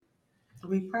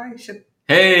We probably should.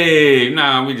 Hey,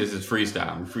 nah, we just is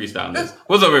freestyle. We freestyling this.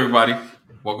 What's up, everybody?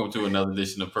 Welcome to another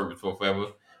edition of Purpose for Forever.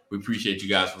 We appreciate you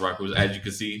guys for rocking with us. As you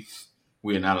can see,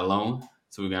 we are not alone,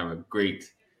 so we're gonna have a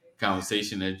great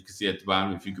conversation. As you can see at the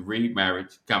bottom, if you could read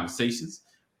marriage conversations,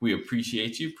 we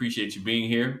appreciate you. Appreciate you being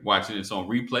here, watching this on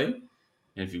replay,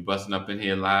 and if you're busting up in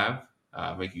here live,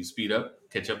 make you speed up,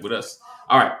 catch up with us.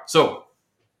 All right, so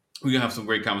we're gonna have some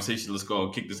great conversations. Let's go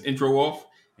and kick this intro off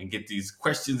and get these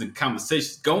questions and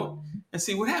conversations going and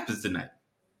see what happens tonight.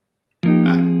 All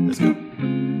right, let's go.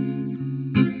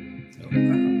 So,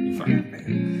 you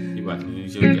fine. You about to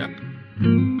lose your job.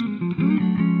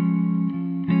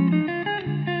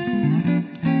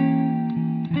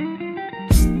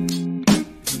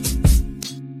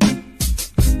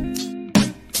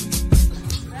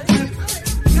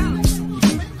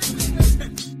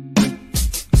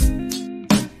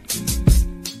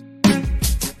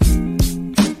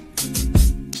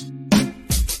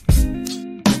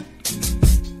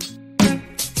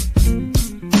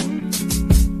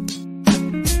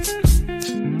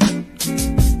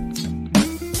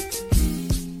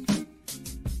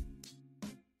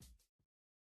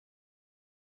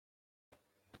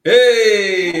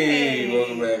 Hey,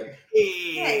 welcome back.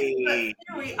 Hey, so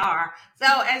here we are. So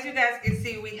as you guys can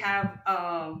see, we have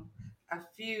a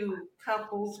few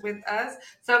couples with us.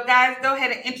 So guys, go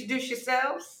ahead and introduce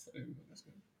yourselves.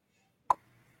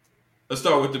 Let's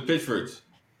start with the Pitchfords.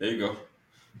 There you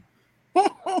go.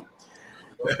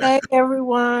 Hey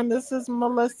everyone, this is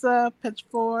Melissa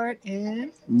Pitchford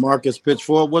and Marcus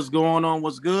Pitchford. What's going on?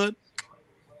 What's good?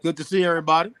 Good to see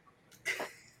everybody.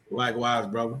 Likewise,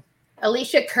 brother.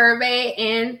 Alicia Curvey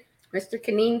and Mr.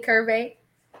 Kaneen Curvey.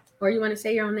 Or you want to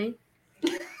say your own name?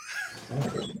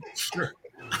 Sure.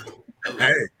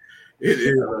 Hey, it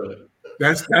is.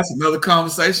 That's another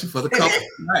conversation for the couple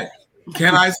tonight.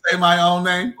 Can I say my own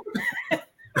name?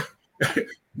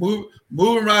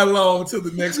 Moving right along to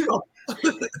the next couple.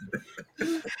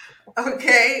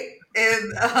 Okay,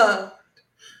 and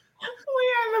we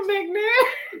have a big name.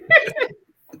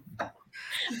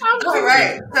 all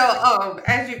right. So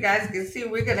as you guys can see,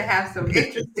 we're gonna have some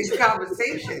interesting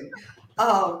conversation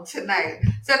tonight.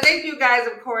 So thank you guys,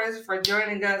 of course, for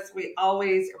joining us. We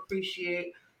always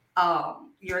appreciate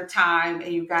your time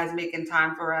and you guys making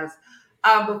time for us.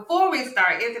 Before we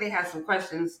start, Anthony has some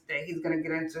questions that he's going to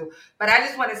get into, but I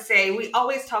just want to say we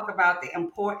always talk about the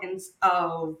importance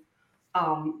of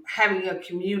having a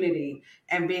community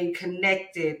and being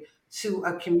connected to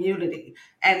a community.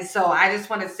 And so I just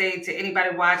want to say to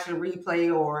anybody watching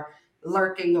replay or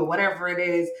lurking or whatever it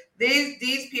is,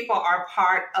 these people are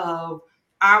part of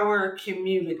our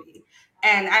community.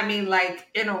 And I mean, like,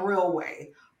 in a real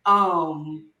way.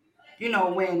 When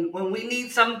we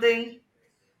need something,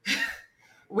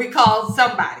 we call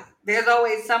somebody. There's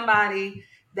always somebody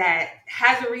that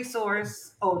has a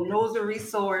resource or knows a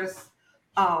resource.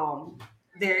 Um,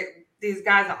 these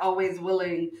guys are always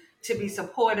willing to be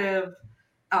supportive,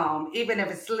 even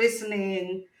if it's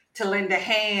listening, to lend a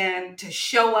hand, to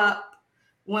show up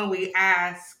when we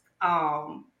ask.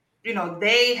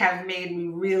 They have made me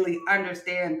really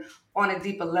understand on a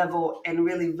deeper level and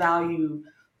really value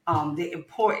the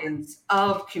importance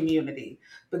of community,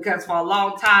 because for a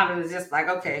long time it was just like,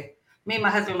 okay, me and my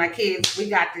husband, my kids, we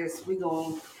got this, we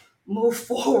gonna move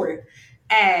forward.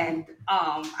 And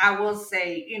I will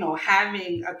say,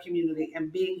 having a community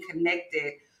and being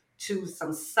connected to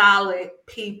some solid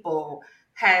people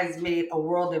has made a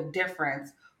world of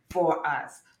difference for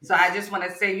us. So I just want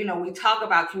to say, we talk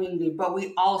about community, but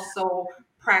we also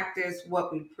practice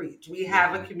what we preach. We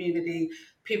have a community,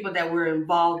 people that we're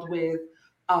involved with,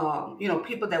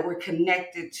 people that we're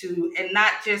connected to, and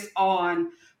not just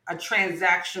on a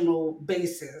transactional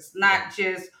basis, not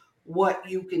just what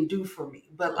you can do for me,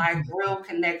 but like real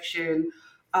connection,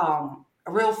 a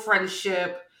real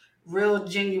friendship, real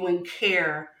genuine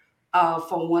care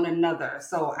for one another.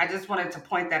 So I just wanted to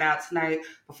point that out tonight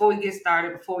before we get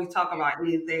started, before we talk about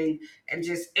anything, and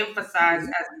just emphasize,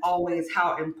 as always,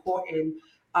 how important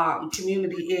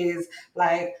community is.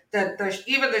 Like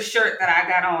even the shirt that I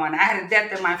got on, I had a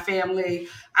death in my family.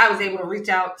 I was able to reach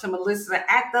out to Melissa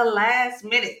at the last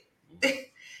minute.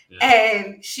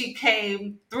 And she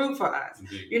came through for us.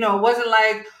 Indeed. It wasn't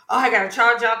like, oh, I got to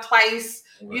charge y'all twice.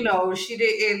 Right. She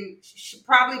didn't. She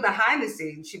probably behind the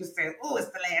scenes, she was saying, "Oh, it's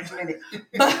the last minute,"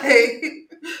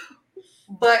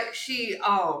 but she,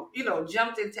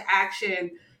 jumped into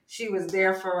action. She was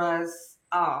there for us.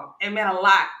 It meant a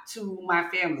lot to my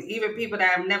family. Even people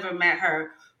that have never met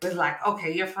her was like,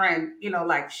 "Okay, your friend,"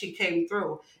 like she came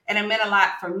through, and it meant a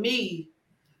lot for me,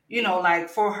 like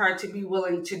for her to be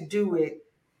willing to do it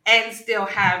and still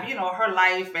have, her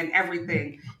life and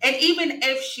everything. And even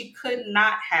if she could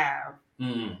not have,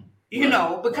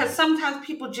 because sometimes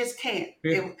people just can't.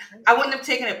 I wouldn't have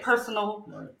taken it personal.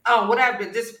 Would I have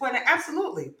been disappointed?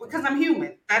 Absolutely, because I'm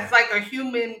human. That's like a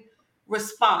human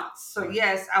response. So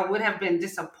yes, I would have been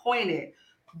disappointed,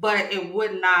 but it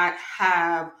would not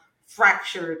have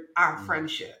fractured our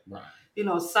friendship. Right.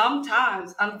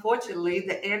 Sometimes, unfortunately,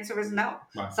 the answer is no.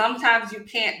 Right. Sometimes you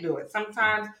can't do it.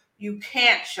 Sometimes you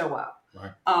can't show up.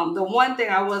 Right. The one thing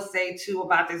I will say too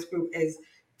about this group is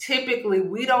typically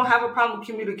we don't have a problem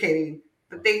communicating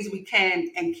the things we can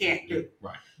and can't do.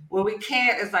 Right. When we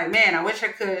can't, it's like, man, I wish I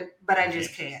could, but I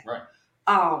just can't. Right.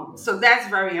 So that's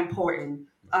very important.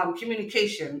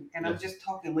 Communication, and I'm just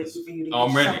talking, waiting for you to get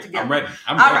yourself together. I'm ready.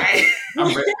 All right.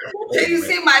 I'm ready. So you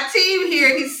see my team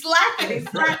here, he's slacking.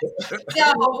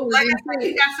 Yo, like I said,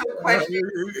 he got some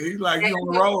questions. He's like, you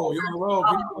on the roll. You on the roll.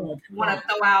 Want to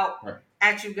throw out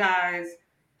at you guys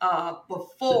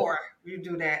before you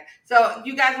do that. So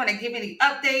you guys want to give any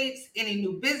updates, any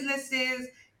new businesses,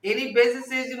 any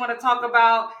businesses you want to talk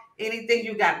about, anything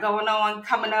you got going on,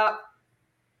 coming up?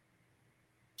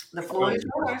 The floor is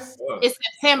yours. It's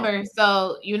September,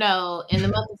 so in the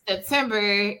month of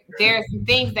September, there are some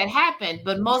things that happen.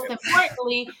 But most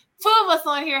importantly, 2 of us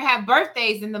on here have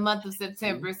birthdays in the month of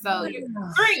September. So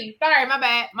 3. Sorry, my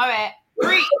bad.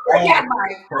 3. Yeah,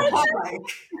 Mike. 3 of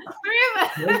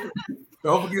us.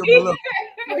 Don't forget Melissa.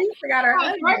 You forgot our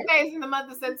birthdays in the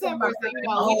month of September. So we just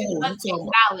want to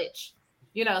acknowledge,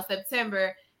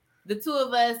 September. The 2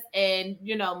 of us and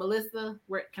Melissa,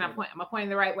 where can I point? Am I pointing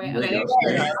the right way? Okay.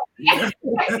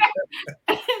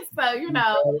 So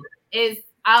it's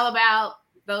all about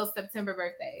those September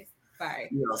birthdays. Sorry.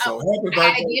 Yeah, so happy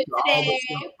birthday.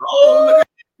 Oh,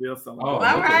 all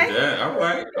right. All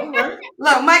right.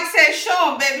 Look, Mike said,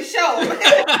 "Show him, baby, show him."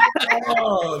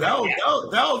 Oh, that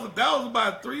was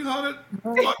about $300.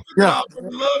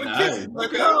 Love and kisses.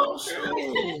 Like, oh,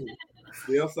 shoot.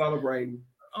 Still celebrating.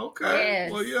 Okay.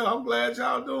 Yes. Well, yeah, I'm glad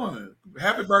y'all doing it.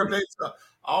 Happy birthday to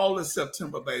all the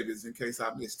September babies, in case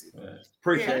I missed it.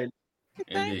 Appreciate it.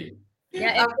 Indeed.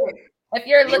 Yeah, if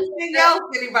you're looking, Anything else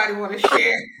anybody want to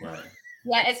share? Right.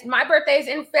 yeah, it's my birthday's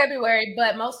in February,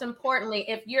 but most importantly,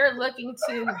 if you're looking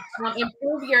to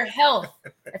improve your health,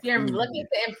 if you're looking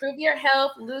to improve your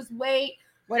health, lose weight,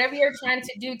 whatever you're trying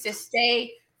to do to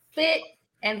stay fit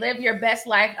and live your best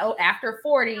life after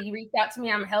 40, you reach out to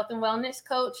me. I'm a health and wellness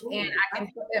coach, and I can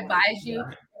advise you.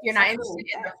 If you're not interested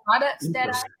in the products that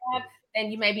I have,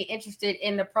 then you may be interested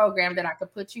in the program that I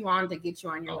could put you on to get you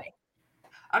on your way.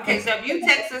 Okay, so if you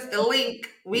text us the link,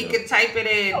 we can type it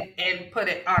in and put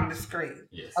it on the screen.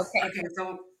 Yes. Okay. Okay,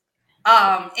 so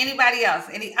anybody else?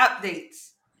 Any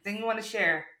updates? Thing you want to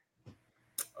share?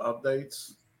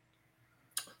 Updates.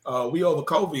 We over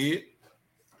COVID.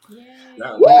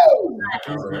 All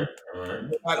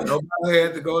right. Nobody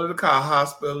had to go to the car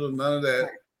hospital, none of that.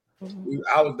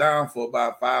 I was down for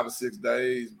about 5 or 6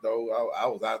 days, though. I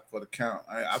was out for the count.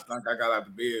 I think I got out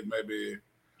of bed maybe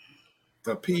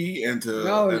to pee and to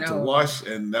wash,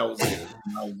 and that was it.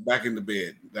 I was back in the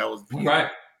bed. That was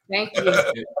right. Thank you.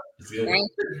 That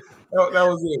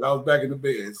was it. I was back in the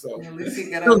bed. So At least he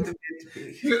got out the bed to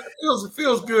pee. it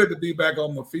feels good to be back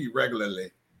on my feet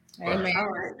regularly. Amen. All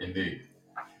right. Indeed.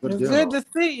 It's good to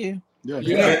see you.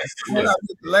 Yeah. When I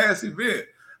did the last event,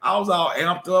 I was all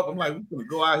amped up. I'm like, we're gonna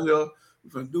go out here,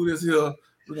 we're gonna do this here,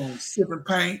 we're gonna sip and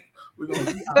paint, we're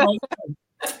gonna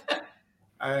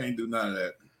I ain't do none of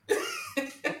that.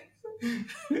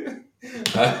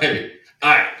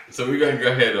 All right. So we're gonna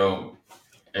go ahead.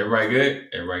 Everybody good?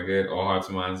 Everybody good? All hearts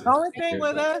and minds. The only thing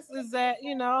with us is that,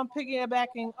 I'm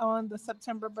piggybacking on the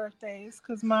September birthdays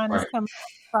because mine is coming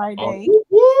Friday.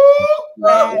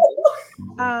 We're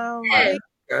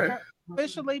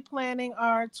officially planning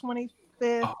our 25th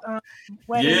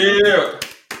wedding. Yeah,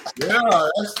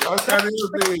 that's kind of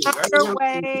big.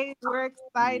 Underway. We're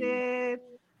excited.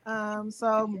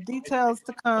 So details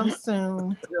to come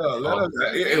soon. Yeah,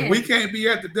 if we can't be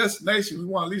at the destination, we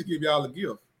want to at least give y'all a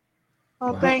gift.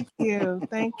 Oh, thank you.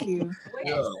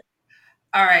 Yeah.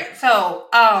 All right. So,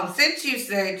 since you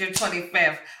said your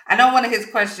 25th, I know one of his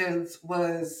questions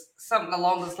was something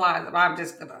along those lines, but I'm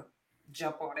just gonna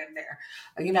jump on in there.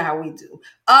 You know how we do.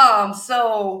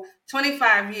 So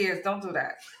 25 years. Don't do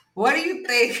that. What do you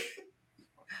think?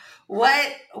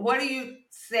 What do you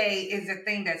say is the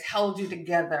thing that's held you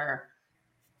together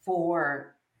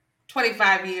for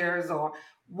 25 years, or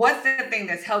what's the thing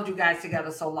that's held you guys together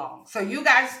so long? So you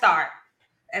guys start,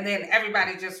 and then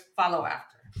everybody just follow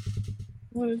after.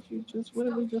 What did we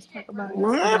just talk about?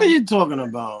 What are you talking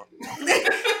about?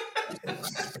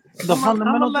 The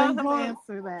fundamental I'm gonna thing. let him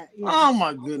answer that. Yeah. Oh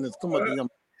my goodness! Come on.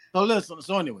 So listen.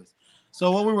 So anyways,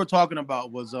 so what we were talking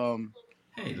about was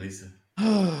Hey, Lisa.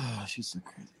 she's so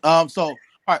crazy. So all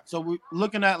right. So we're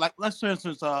looking at, like, let's for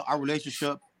instance our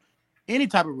relationship, any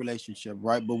type of relationship,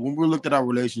 right? But when we looked at our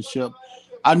relationship,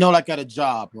 I know, like, at a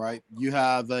job, right? You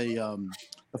have the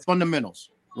fundamentals,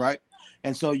 right?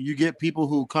 And so you get people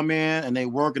who come in and they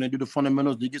work and they do the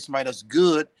fundamentals. You get somebody that's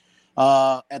good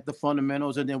at the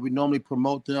fundamentals, and then we normally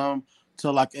promote them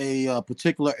to like a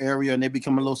particular area, and they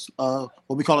become a little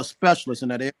what we call a specialist in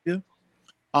that area.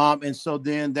 And so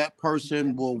then that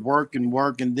person will work,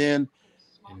 and then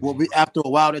after a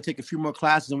while they take a few more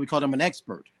classes, and we call them an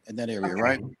expert in that area,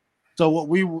 right? So what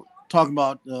we were talking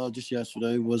about just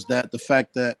yesterday was that the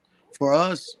fact that for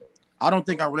us, I don't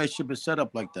think our relationship is set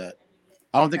up like that.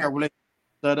 I don't think our relationship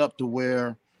is set up to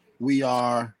where we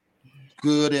are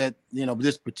good at,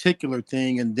 this particular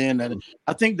thing. And then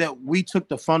I think that we took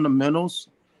the fundamentals,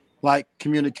 like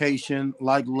communication,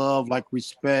 like love, like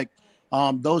respect,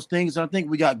 those things. I think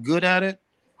we got good at it.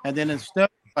 And then instead of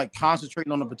like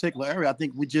concentrating on a particular area, I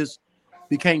think we just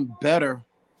became better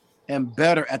and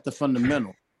better at the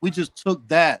fundamental. We just took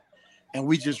that and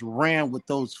we just ran with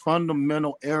those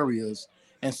fundamental areas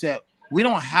and said, we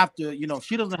don't have to,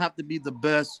 she doesn't have to be the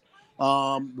best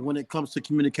when it comes to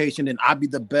communication, and I be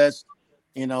the best,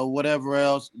 whatever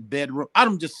else, bedroom.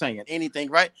 I'm just saying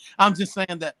anything, right? I'm just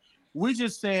saying that we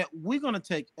just said we're going to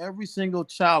take every single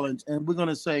challenge and we're going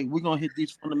to say we're going to hit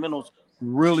these fundamentals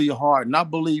really hard. And I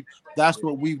believe that's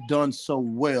what we've done so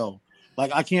well.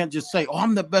 Like, I can't just say,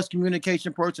 I'm the best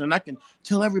communication person and I can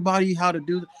tell everybody how to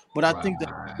do it. But I think that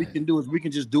what we can do is we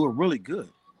can just do it really good.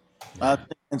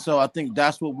 And so I think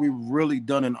that's what we've really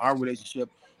done in our relationship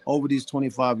over these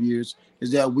 25 years,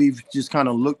 is that we've just kind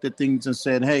of looked at things and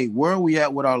said, hey, where are we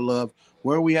at with our love?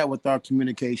 Where are we at with our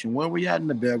communication? Where are we at in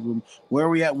the bedroom? Where are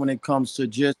we at when it comes to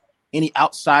just any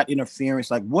outside interference?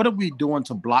 Like, what are we doing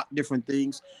to block different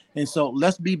things? And so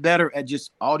let's be better at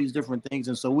just all these different things.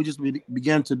 And so we just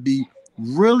began to be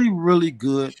really, really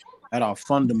good at our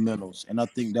fundamentals. And I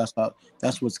think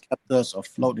that's what's kept us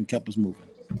afloat and kept us moving.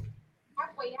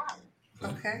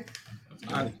 Okay.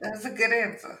 That's a good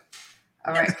answer.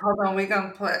 All right, hold on. We're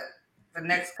going to put the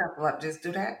next couple up. Just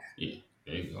do that. Yeah,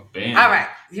 there you go. Bam. All right,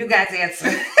 you guys answer.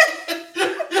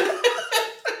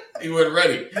 He wasn't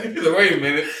ready. He said, wait a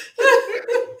minute.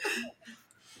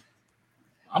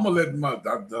 I'm going to let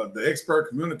the expert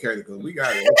communicator, because we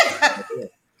got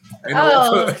it.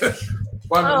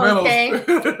 Fundamentals. Okay.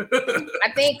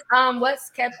 I think what's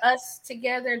kept us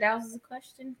together, that was the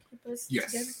question. Keep us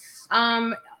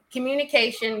together.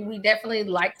 Communication, we definitely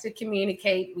like to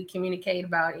communicate. We communicate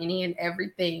about any and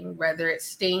everything, whether it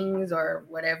stings or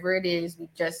whatever it is. We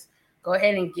just go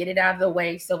ahead and get it out of the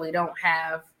way so we don't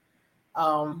have,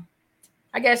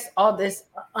 I guess, all this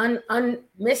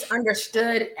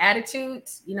misunderstood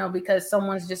attitudes, because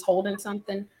someone's just holding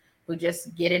something. We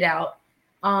just get it out.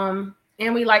 And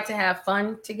we like to have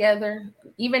fun together.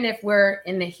 Even if we're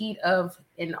in the heat of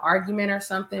an argument or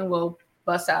something, we'll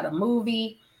bust out a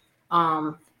movie.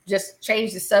 Just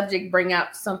change the subject, bring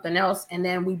out something else, and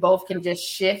then we both can just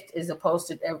shift, as opposed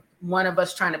to one of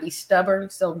us trying to be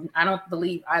stubborn. So I don't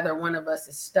believe either one of us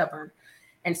is stubborn.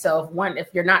 And so if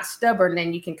you're not stubborn,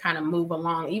 then you can kind of move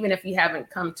along. Even if you haven't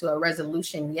come to a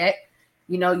resolution yet,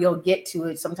 you'll get to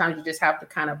it. Sometimes you just have to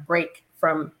kind of break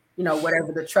from,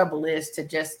 whatever the trouble is, to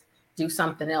just do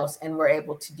something else. And we're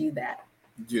able to do that.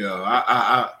 Yeah.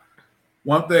 I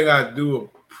one thing I do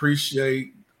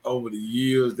appreciate over the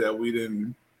years that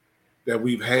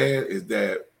we've had is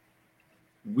that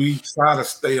we try to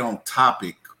stay on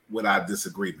topic with our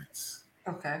disagreements.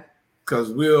 Okay.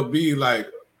 Because we'll be like,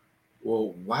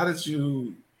 well, why did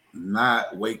you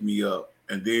not wake me up?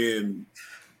 And then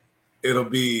it'll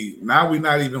be, now we're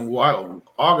not even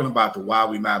arguing about why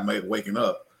we not waking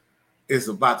up. It's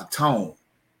about the tone.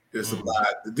 It's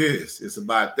about this. It's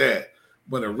about that.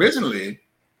 But originally,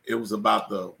 it was about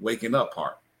the waking up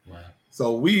part. Right.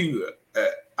 So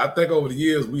I think over the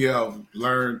years, we have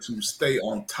learned to stay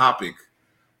on topic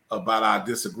about our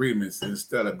disagreements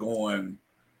instead of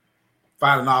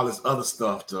finding all this other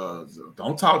stuff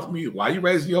don't talk to me. Why are you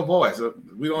raising your voice?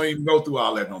 We don't even go through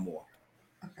all that no more.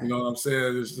 Okay. You know what I'm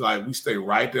saying? It's like we stay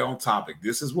right there on topic.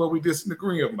 This is what we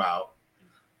disagree about.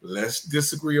 Let's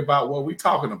disagree about what we're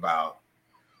talking about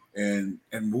and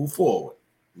move forward.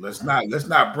 Let's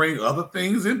not bring other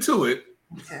things into it.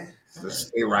 Okay. Let's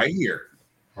stay right here.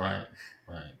 Right.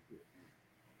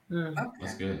 Okay.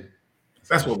 That's good.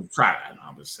 That's what we tried.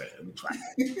 I'm just saying. We tried.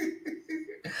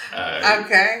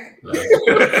 Okay.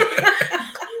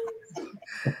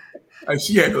 And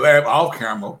she had to laugh off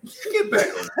camera. Get back.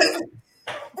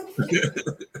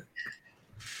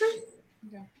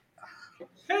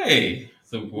 Hey,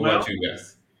 so what about you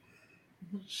guys?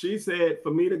 She said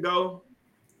for me to go.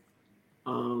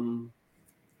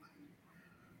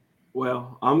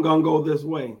 Well, I'm gonna go this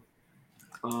way.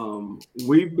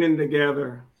 We've been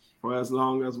together for as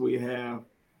long as we have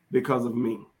because of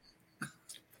me.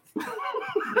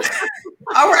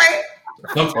 All right.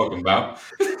 That's what I'm talking about.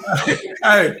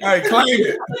 Hey, claim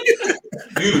it.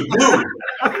 You the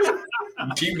glue.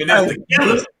 Keeping it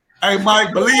together. Hey,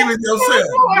 Mike, believe in yourself.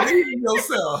 Believe in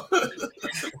yourself.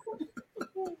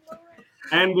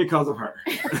 And because of her.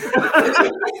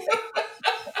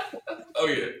 Oh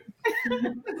yeah.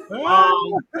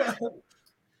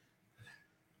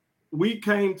 We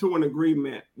came to an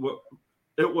agreement.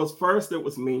 It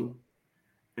was me,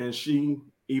 and she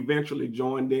eventually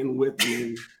joined in with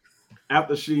me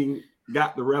after she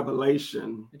got the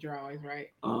revelation. But you're always right.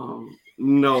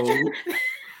 No,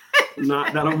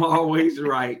 not that I'm always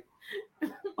right.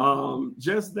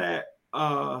 Just that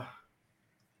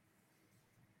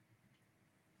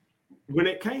when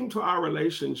it came to our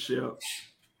relationship,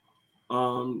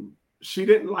 she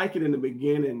didn't like it in the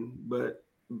beginning, but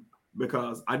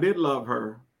because I did love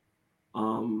her,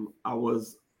 I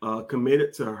was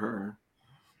committed to her.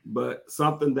 But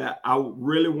something that I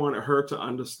really wanted her to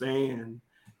understand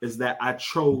is that I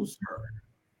chose her.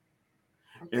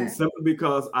 Okay. And simply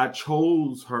because I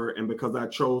chose her and because I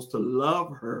chose to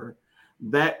love her,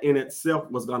 that in itself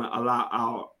was going to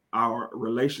allow our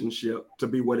relationship to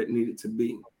be what it needed to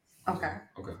be. Okay.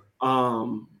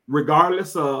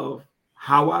 Regardless of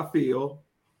how I feel,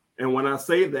 and when I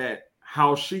say that,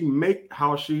 how she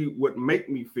would make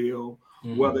me feel,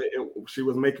 mm-hmm. whether she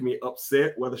was making me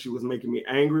upset, whether she was making me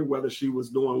angry, whether she was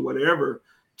doing whatever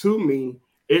to me,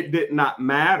 it did not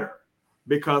matter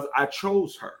because I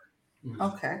chose her.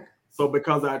 Okay. So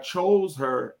because I chose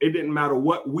her, it didn't matter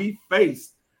what we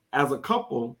faced as a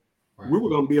couple, right. We were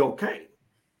going to be okay.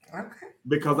 Okay.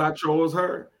 Because I chose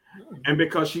her and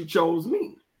because she chose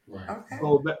me. Right. Okay.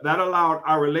 So that allowed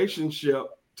our relationship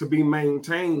to be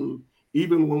maintained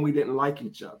even when we didn't like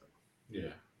each other.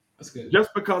 Yeah, that's good.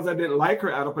 Just because I didn't like her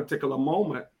at a particular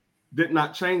moment did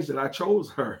not change that I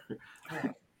chose her.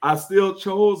 Right. I still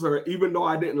chose her, even though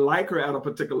I didn't like her at a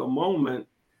particular moment.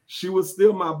 She was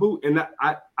still my boo. And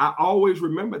I always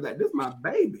remember that. This is my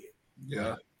baby.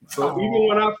 Yeah. So even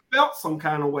when I felt some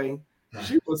kind of way, right.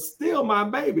 She was still my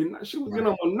baby. She was getting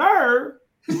on my nerve,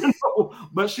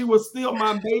 but she was still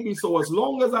my baby. So as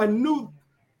long as I knew.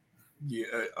 Yeah,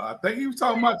 I think he was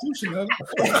talking about you, Chanel.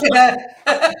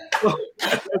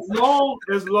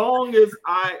 as long as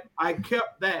I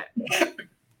kept that,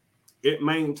 it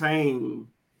maintained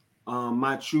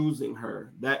my choosing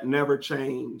her. That never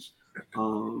changed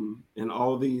in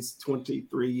all these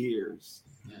 23 years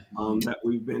that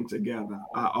we've been together.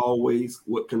 I always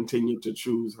would continue to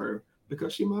choose her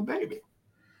because she's my baby.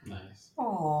 Nice.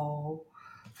 Oh,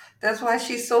 that's why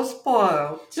she's so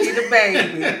spoiled. She's the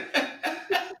baby.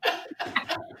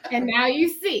 And now you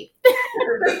see.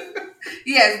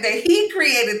 Yes, that he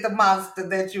created the monster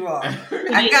that you are.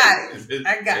 I got it.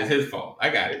 It's his fault. I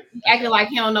got it. Acting like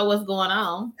he don't know what's going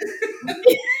on.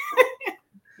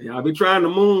 Yeah, I be trying to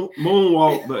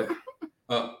moonwalk, but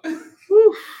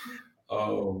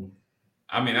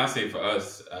I mean, I'll say for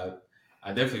us,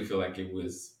 I definitely feel like it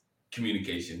was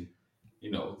communication,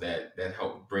 that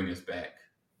helped bring us back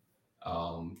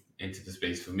into the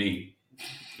space for me.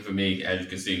 For me, as you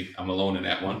can see, I'm alone in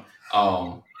that one.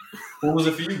 What was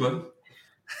it for you, buddy?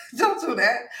 Don't do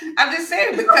that. I'm just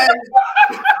saying because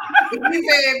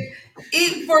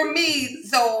for me,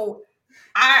 so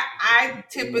I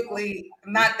typically,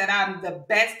 not that I'm the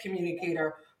best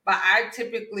communicator, but I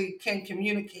typically can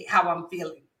communicate how I'm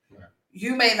feeling. Right.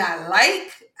 You may not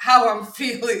like how I'm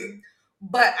feeling,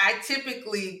 but I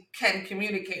typically can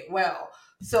communicate well.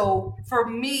 So for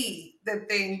me, the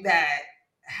thing that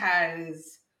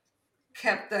has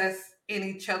kept us in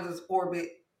each other's orbit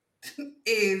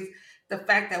is the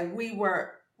fact that we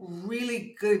were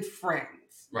really good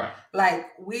friends. Right. Like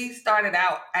we started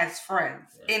out as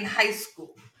friends in high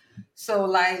school. So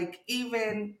like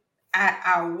even at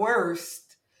our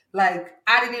worst, like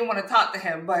I didn't even want to talk to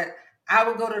him, but I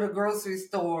would go to the grocery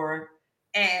store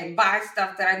and buy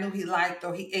stuff that I knew he liked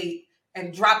or he ate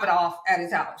and drop it off at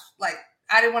his house. Like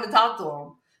I didn't want to talk to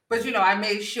him, but I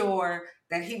made sure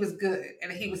that he was good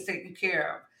and he was taken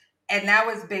care of. And that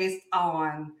was based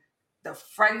on the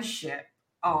friendship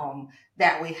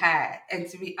that we had. And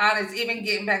to be honest, even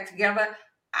getting back together,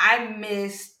 I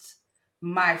missed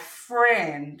my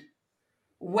friend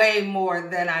way more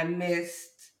than I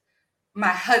missed my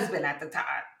husband at the time.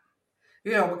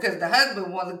 Because the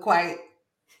husband wasn't quite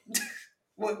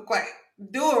wouldn't quite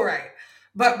do it right.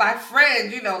 But my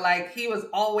friend, like he was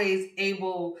always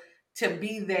able to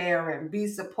be there and be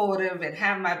supportive and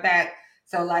have my back.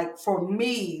 So like for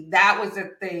me, that was a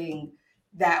thing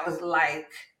that was like,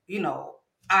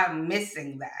 I'm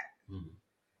missing that. Mm-hmm.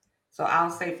 So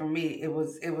I'll say for me, it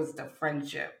was the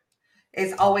friendship.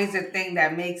 It's always a thing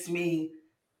that makes me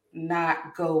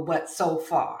not go but so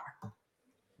far.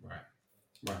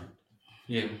 Right.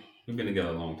 Yeah, we've been together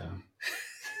a long time.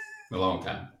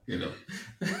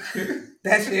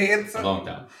 That's your answer. A long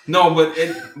time. No, but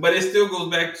it still goes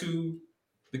back to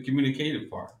the communicative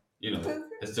part.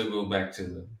 It still goes back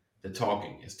to the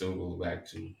talking. It still goes back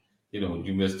to,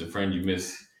 you miss the friend, you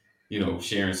miss,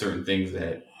 sharing certain things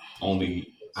that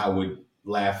only I would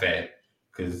laugh at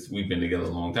because we've been together a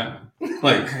long time.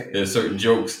 Like there's certain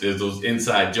jokes, there's those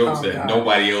inside jokes that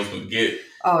nobody else would get.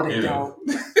 Oh, they don't.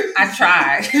 I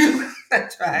tried. I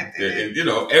tried.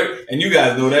 And you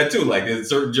guys know that too. Like there's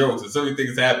certain jokes and certain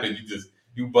things happen.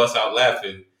 You bust out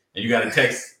laughing and you got to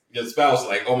text your spouse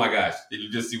like, "Oh my gosh, did you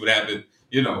just see what happened?"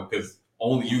 Because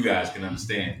only you guys can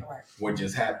understand what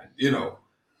just happened.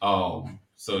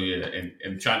 So yeah,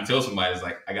 and trying to tell somebody is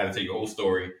like, I got to tell you a whole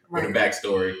story with a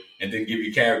backstory, and then give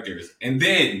you characters, and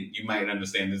then you might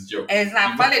understand this joke. And it's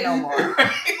not funny no more.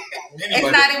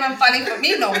 It's not even funny for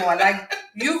me no more. Like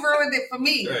you ruined it for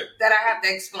me that I have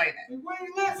to explain it. Why are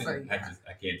you laughing? So, yeah.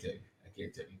 I can't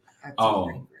tell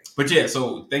you. But yeah,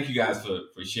 so thank you guys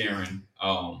for sharing.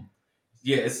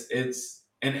 It's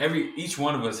and each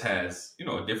one of us has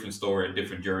a different story, a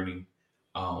different journey.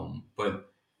 But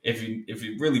if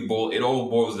you really it all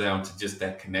boils down to just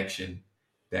that connection,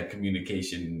 that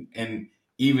communication, and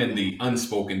even the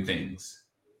unspoken things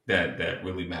that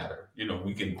really matter.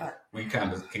 We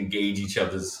kind of can gauge each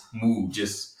other's mood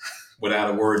just without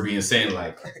a word being said.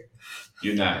 Like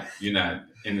you're not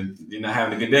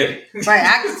having a good day. Right,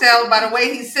 I can tell by the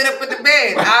way he sit up in the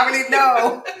bed. I already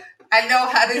know. I know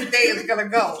how this day is gonna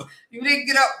go. You didn't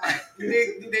get up right. You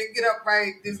didn't get up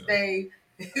right. This day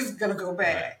is gonna go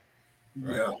bad.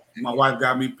 Yeah, my wife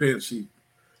got me pimped.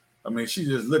 She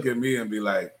just look at me and be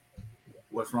like,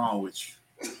 "What's wrong with you?"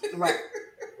 Right.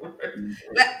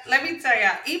 Let me tell you,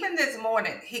 even this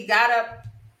morning, he got up,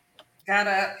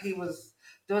 he was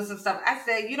doing some stuff. I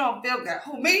said, "You don't feel good."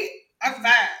 Who, me? I'm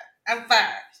fine.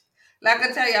 Like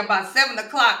I tell you, about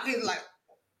 7:00, he's like,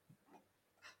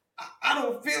 I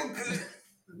don't feel good.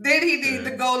 Then he needs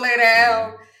to go lay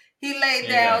down. He laid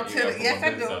down to the, yes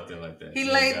I do. Like he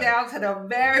laid down to the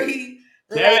very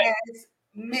last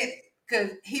minute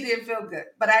because he didn't feel good.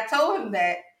 But I told him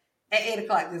that at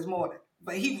 8:00 this morning.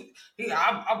 But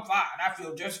I'm fine. I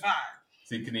feel just fine.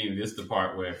 See, Kaneem, this is the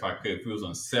part where if it was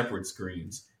on separate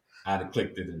screens, I'd have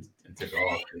clicked it and took it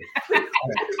off.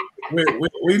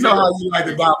 We know how you like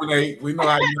to dominate. We know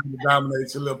how you like to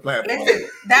dominate your little platform. Listen,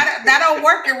 that don't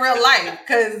work in real life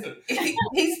because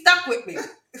he's stuck with me.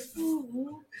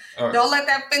 Right. Don't let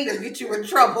that finger get you in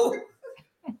trouble.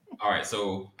 All right,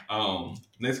 so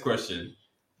next question.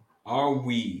 Are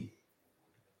we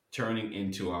turning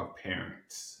into our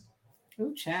parents?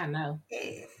 Ooh, child, no.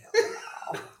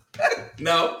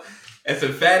 No, it's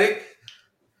emphatic.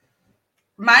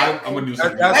 Mike, I'm gonna do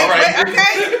something. Wait,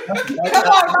 okay. Come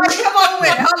on with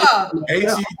it. Hold on.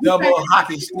 HE double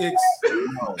hockey sticks.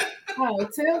 No. Oh,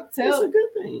 tell. It's a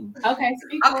good thing. Okay,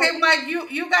 speak. Okay, Mike,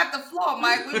 you got the floor,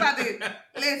 Mike. We about to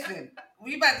listen.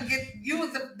 We about to get you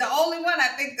was the only one I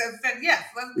think that said yes.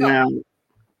 Let's go. Now,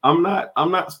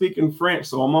 I'm not speaking French,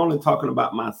 so I'm only talking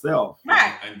about myself.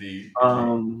 Right. Indeed.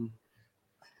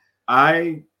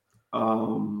 I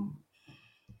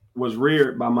was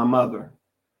reared by my mother.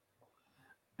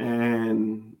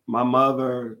 And my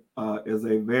mother is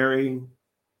a very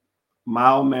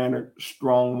mild-mannered,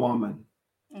 strong woman.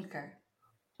 Okay.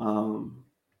 I'm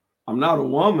not a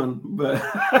woman, but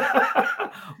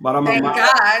I'm Thank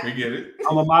God. We get it.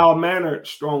 I'm a mild-mannered,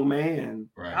 strong man.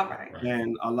 Right. All right.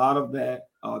 And a lot of that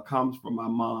comes from my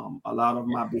mom. A lot of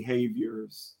my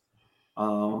behaviors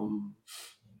come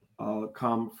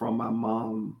from my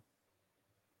mom.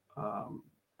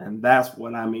 And that's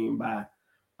what I mean by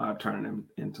turning them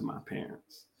into my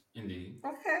parents. Indeed.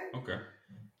 Okay.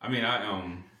 I mean,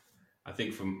 I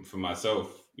think for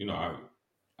myself,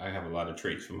 I have a lot of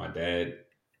traits from my dad.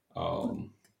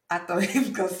 I thought he was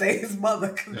gonna say his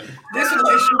mother. This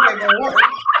relationship ain't gonna work.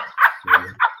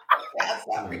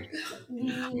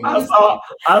 Yeah,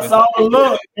 I saw the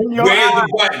look in your Where's eye.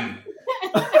 the button?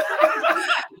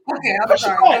 Okay, I'm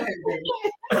sorry. Go ahead, baby.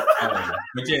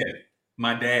 But yeah,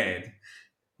 my dad,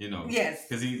 yes,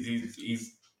 because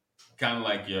he's kind of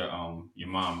like your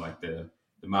mom, like the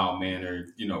mild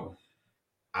mannered.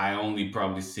 I only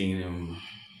probably seen him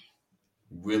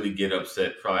really get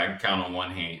upset. Probably I can count on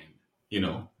one hand.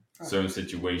 Certain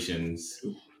situations.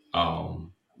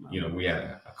 We had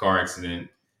a car accident.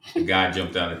 The guy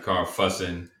jumped out of the car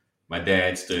fussing. My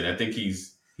dad stood. I think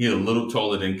he's a little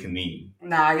taller than Kaneem.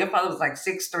 Nah, your father was like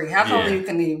 6'3". How tall are you,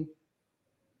 Kaneem?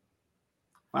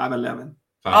 5'11".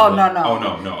 Oh, no. Oh,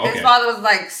 no. Okay. His father was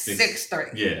like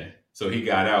 6'3". Yeah. So he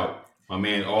got out. My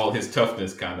man, all his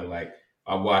toughness kind of like,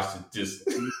 I watched it just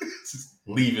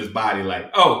leave his body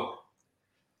like, oh,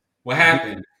 what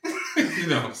happened?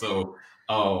 So,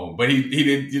 but he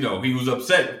didn't, he was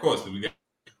upset, of course. We got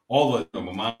all of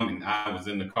my mom and I was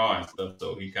in the car and stuff.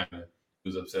 So he kind of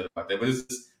was upset about that. But it's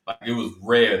just, like, it was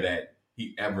rare that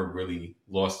he ever really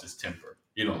lost his temper,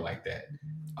 like that.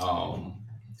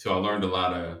 So I learned a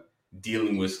lot of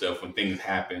dealing with stuff when things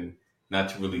happen, not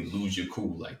to really lose your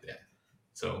cool like that.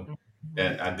 So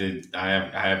that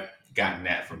I have gotten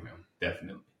that from him,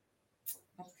 definitely.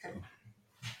 Okay.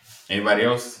 Anybody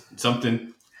else?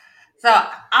 Something? So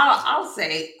I'll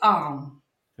say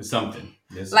something.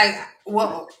 There's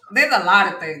a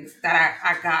lot of things that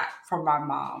I got from my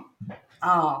mom.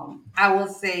 I will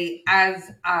say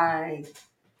as I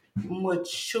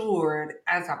matured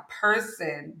as a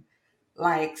person,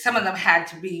 like some of them had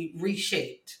to be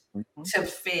reshaped to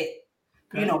fit,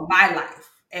 my life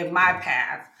and my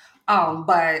path.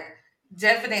 But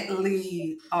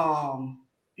definitely,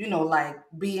 like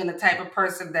being the type of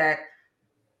person that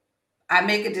I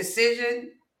make a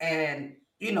decision and,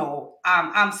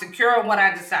 I'm secure in what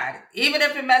I decided. Even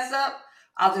if it mess up,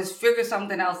 I'll just figure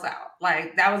something else out.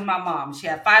 Like that was my mom. She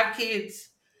had 5 kids.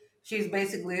 She's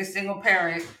basically a single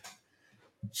parent.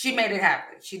 She made it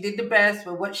happen. She did the best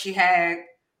with what she had,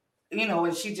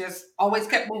 and she just always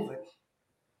kept moving.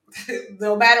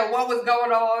 No matter what was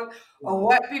going on or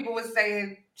what people were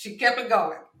saying, she kept it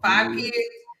going. 5 kids.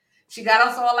 She got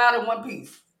us all out in one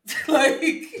piece.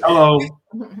 Hello.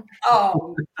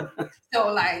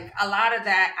 So like a lot of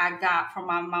that I got from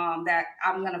my mom, that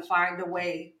I'm gonna find a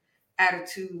way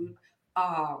attitude,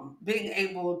 being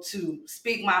able to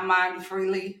speak my mind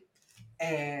freely,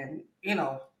 and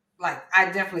like I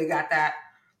definitely got that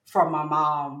from my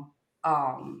mom.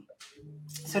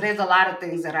 So there's a lot of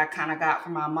things that I kind of got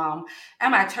from my mom.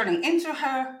 Am I turning into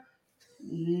her?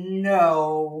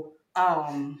 No.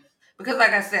 Because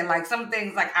like I said, like some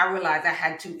things, like I realized I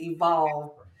had to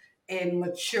evolve and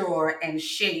mature and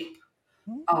shape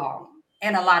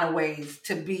in a lot of ways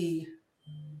to be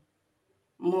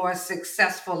more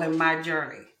successful in my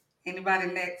journey. Anybody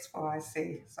next before I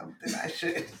say something I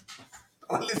should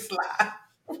on this slide?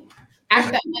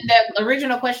 After when the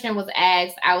original question was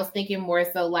asked, I was thinking more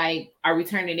so like, are we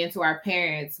turning into our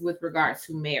parents with regards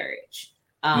to marriage?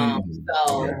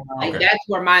 That's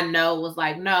where my no was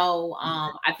like, no.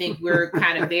 I think we're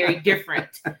kind of very different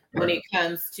when it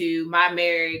comes to my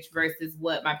marriage versus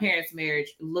what my parents'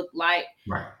 marriage looked like.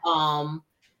 Right.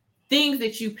 Things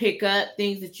that you pick up,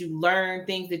 things that you learn,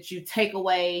 things that you take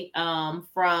away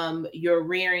from your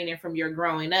rearing and from your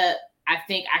growing up. I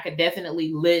think I could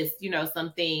definitely list,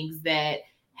 some things that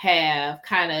have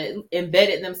kind of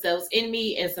embedded themselves in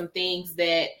me, and some things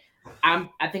that I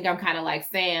think I'm kind of like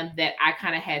Sam, that I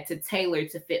kind of had to tailor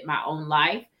to fit my own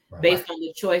life based on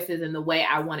the choices and the way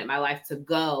I wanted my life to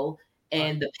go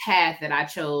and the path that I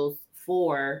chose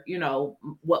for,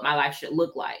 what my life should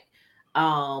look like.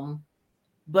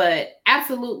 But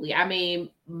absolutely, I mean,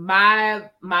 my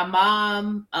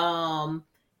mom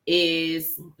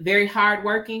is very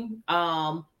hardworking,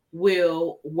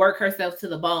 will work herself to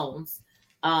the bones.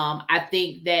 I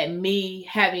think that me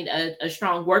having a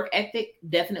strong work ethic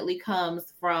definitely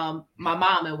comes from my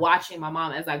mom and watching my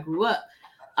mom as I grew up.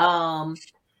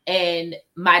 And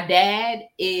my dad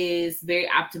is very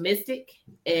optimistic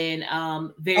and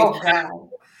very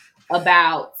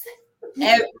about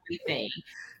everything.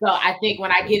 So I think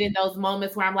when I get in those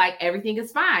moments where I'm like, everything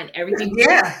is fine, everything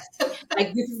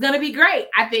like this is gonna be great,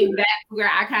 I think that's where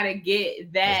I kind of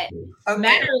get that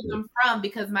mannerism from,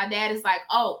 because my dad is like,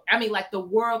 like the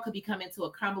world could be coming to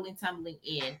a crumbling, tumbling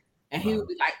end, and he would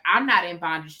be like, I'm not in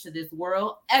bondage to this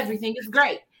world, everything is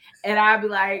great. And I'd be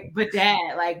like, but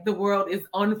Dad, like the world is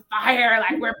on fire,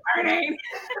 like we're burning.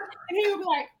 And he would be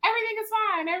like, everything is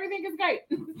fine, everything is great.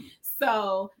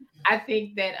 So I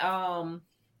think that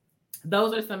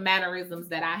those are some mannerisms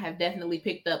that I have definitely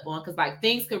picked up on, because like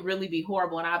things could really be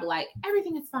horrible and I'll be like,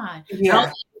 everything is fine. Yeah. On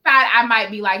the inside, I might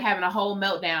be like having a whole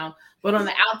meltdown, but on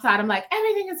the outside, I'm like,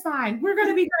 everything is fine. We're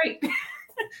gonna be great.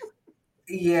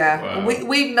 Yeah, wow.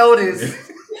 We've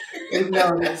noticed. We've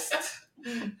noticed.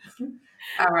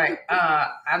 All right,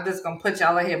 I'm just gonna put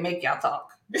y'all in here, make y'all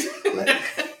talk.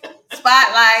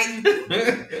 Spotlight.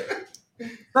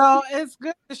 So it's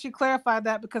good that she clarified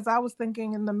that because I was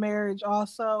thinking in the marriage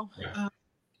also,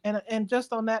 and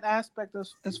just on that aspect of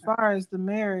as far as the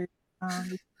marriage,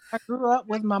 I grew up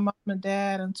with my mom and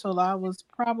dad until I was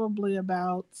probably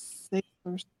about 6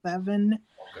 or 7.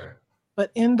 Okay.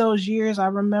 But in those years, I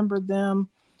remember them.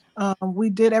 We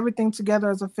did everything together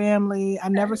as a family. I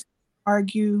never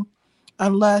argue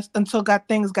until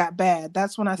things got bad.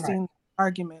 That's when I seen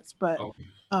arguments. But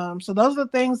so those are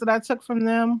the things that I took from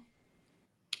them.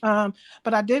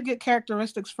 But I did get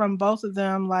characteristics from both of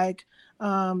them. Like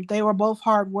they were both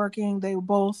hardworking. They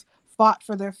both fought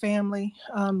for their family.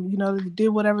 They did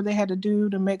whatever they had to do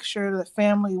to make sure that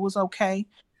family was okay.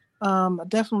 I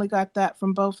definitely got that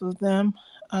from both of them.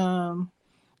 And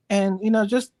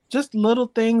just little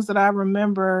things that I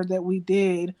remember that we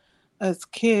did as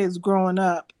kids growing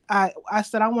up. I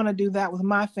said I want to do that with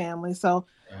my family. So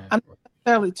I'm not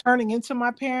necessarily turning into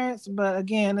my parents, but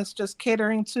again, it's just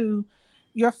catering to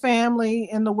your family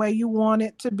in the way you want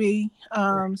it to be.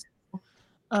 You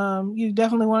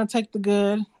definitely want to take the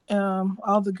good,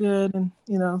 all the good, and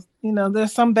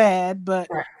there's some bad, but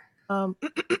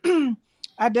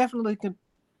I definitely could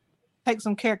take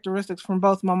some characteristics from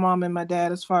both my mom and my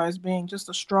dad as far as being just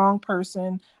a strong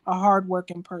person, a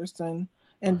hardworking person,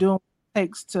 and doing what it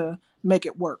takes to make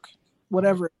it work,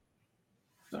 whatever.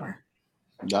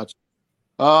 Gotcha.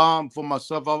 For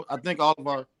myself, I think all of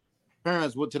our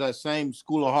parents went to that same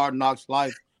school of hard knocks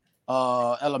life,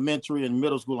 elementary and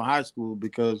middle school and high school,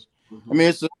 because I mean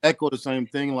it's echo the same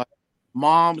thing. Like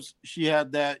mom's, she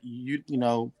had that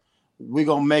we're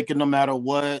gonna make it no matter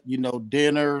what,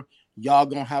 dinner, y'all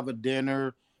gonna have a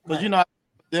dinner. Because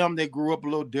them, they grew up a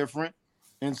little different.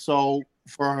 And so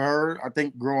for her, I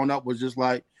think growing up was just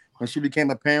like when she became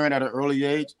a parent at an early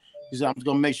age, she said, I'm just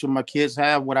gonna make sure my kids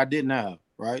have what I didn't have,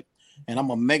 right? And I'm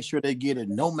gonna make sure they get it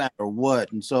no matter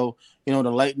what. And so, the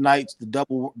late nights, the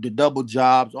double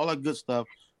jobs, all that good stuff.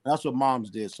 That's what moms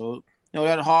did. So,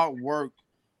 that hard work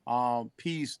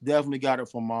piece definitely got it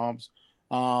from moms.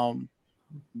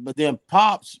 But then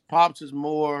pops is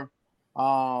more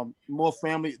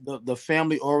family, the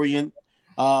family orient,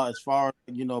 as far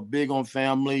as big on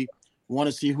family, want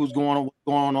to see what's going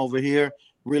on over here,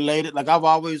 related. Like I've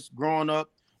always grown up,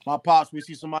 my pops, we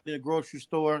see somebody in the grocery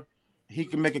store, he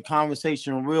can make a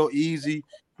conversation real easy.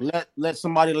 Let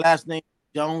somebody last name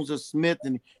Jones or Smith,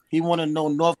 and he want to know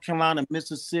North Carolina,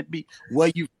 Mississippi,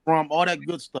 where you from, all that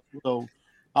good stuff. So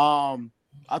I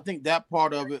think that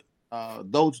part of it,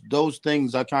 those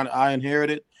things I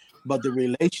inherited, but the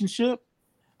relationship,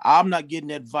 I'm not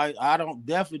getting advice. I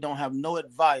definitely don't have no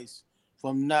advice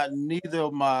from neither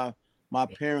of my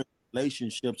parents'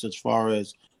 relationships as far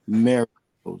as marriage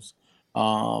goes.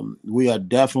 We are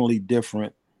definitely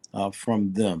different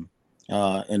from them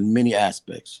in many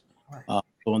aspects. So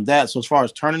as far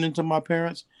as turning into my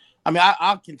parents, I mean,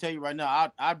 I can tell you right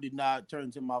now, I did not turn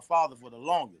into my father for the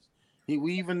longest.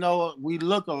 Even though we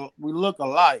look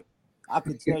alike, I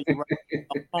can tell you right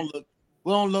now,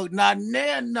 we don't look not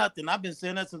near nothing. I've been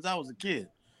saying that since I was a kid.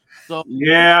 So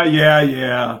yeah.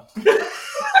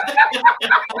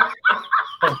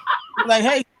 Like,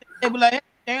 hey, hey,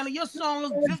 Stanley, your son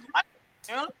looks just like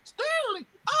Stanley.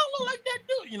 I don't look like that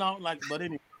dude, but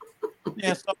anyway.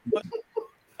 Yeah, so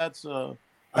that's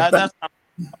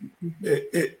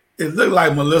it looked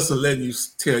like Melissa letting you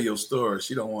tell your story.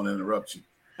 She don't want to interrupt you.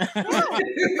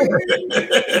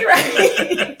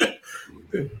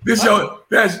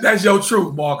 That's your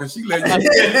truth, Marcus. She let you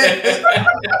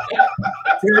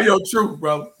tell your truth,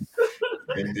 brother.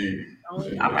 Indeed.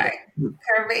 All right,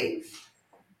 Kirby.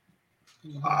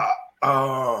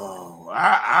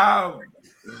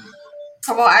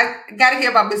 Come on, I gotta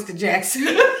hear about Mr.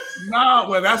 Jackson. No,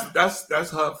 well, that's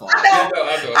her fault.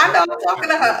 I know. I'm talking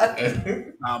to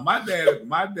her. My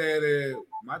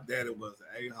daddy was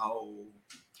an a-hole.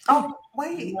 Oh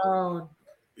wait. No.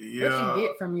 Yeah. What you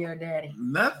get from your daddy?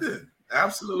 Nothing.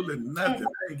 Absolutely nothing.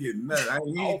 I ain't getting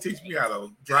nothing. He ain't teach me how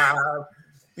to drive.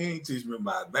 He ain't teach me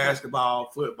about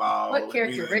basketball, football. What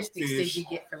characteristics did you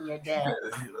get from your dad?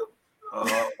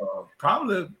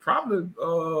 Probably.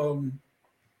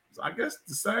 I guess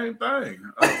the same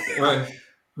thing. Right.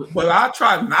 But I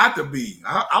try not to be.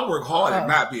 I work hard at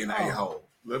not being an a-hole.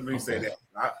 Let me say that.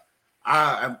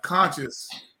 I am conscious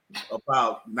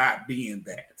about not being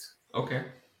that. Okay.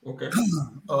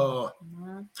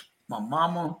 My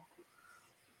mama,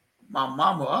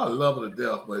 I love her to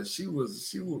death, but she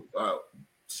was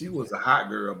a hot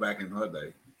girl back in her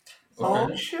day.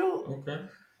 Oh shoot. Okay.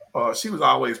 She was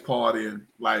always partying,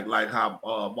 like how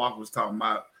Mark was talking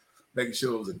about, making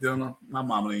sure it was a dinner. My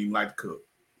mama didn't even like to cook,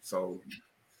 so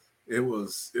it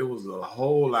was a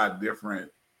whole lot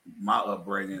different. My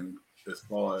upbringing as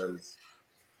far as,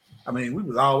 I mean, we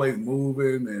was always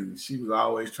moving, and she was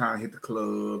always trying to hit the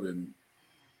club, and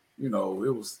you know,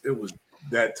 it was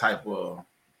that type of.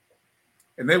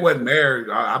 And they wasn't married.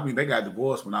 I mean, they got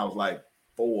divorced when I was like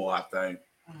 4, I think.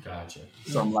 Gotcha.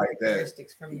 Something like that.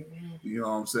 Characteristics from you. You know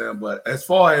what I'm saying? But as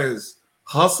far as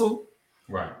hustle,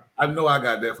 Right. I know I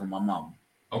got that from my mom.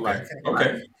 Okay.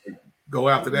 Like, go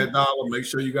after that dollar. Make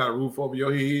sure you got a roof over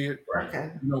your head.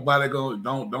 Okay. Nobody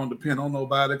don't depend on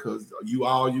nobody, because you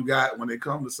all you got when it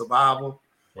comes to survival.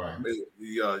 Right.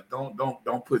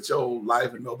 Don't put your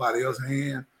life in nobody else's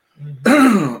hand.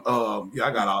 Yeah,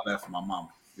 I got all that from my mama.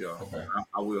 Yeah, okay.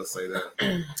 I will say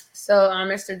that. So,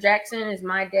 Mr. Jackson is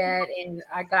my dad, and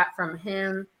I got from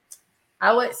him,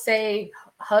 I would say,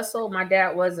 hustle. My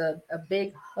dad was a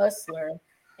big hustler,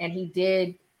 and he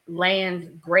did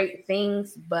land great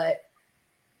things, but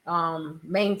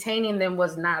maintaining them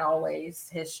was not always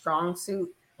his strong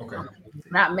suit. Okay.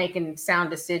 Not making sound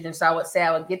decisions. So I would say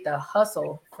I would get the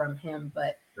hustle from him,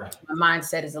 but my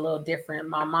mindset is a little different.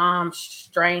 My mom's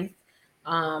strength,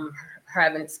 her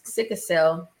having sickle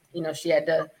cell, you know, she had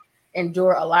to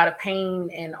endure a lot of pain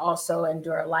and also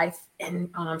endure life. And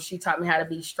she taught me how to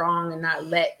be strong and not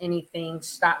let anything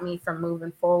stop me from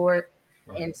moving forward.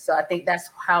 Right. And so I think that's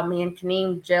how me and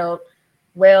Kaneem gelled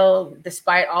well.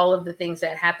 Despite all of the things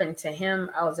that happened to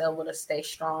him, I was able to stay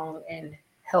strong and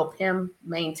help him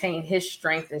maintain his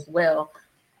strength as well.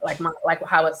 Like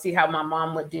how I would see how my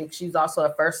mom would do. She's also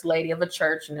a first lady of a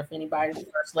church. And if anybody's a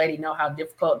first lady, know how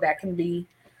difficult that can be.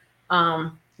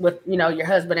 With, you know, your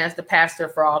husband as the pastor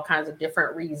for all kinds of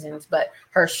different reasons, but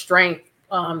her strength,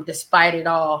 despite it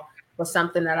all, was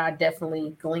something that I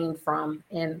definitely gleaned from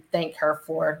and thank her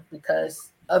for,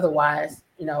 because otherwise,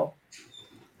 you know,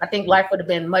 I think life would have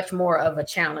been much more of a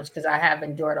challenge, because I have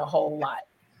endured a whole lot.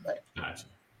 But gotcha.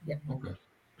 Yeah. Okay.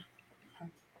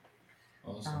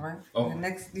 Awesome. All right. Oh, The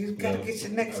next, you gotta get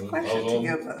your next question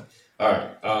together. All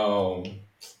right.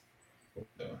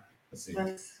 Let's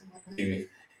see.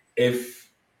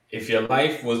 If your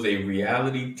life was a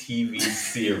reality TV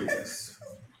series,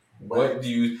 what do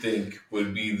you think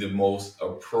would be the most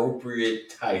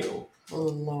appropriate title? Oh,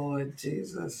 Lord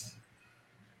Jesus.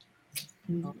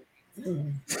 we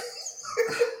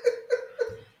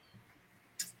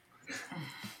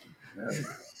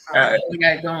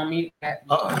gotta go on mute.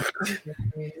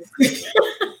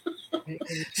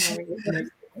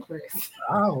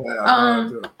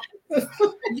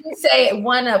 You say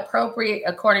one appropriate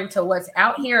according to what's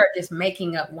out here, or just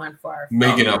making up one for our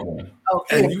making up one?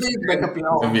 Okay, please make up your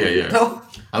own. Yeah.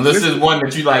 Unless there's one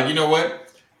that you like, you know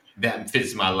what, that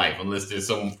fits my life. Unless there's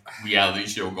some reality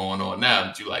show going on now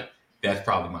that you like, that's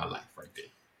probably my life right there.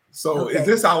 So is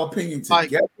this our opinion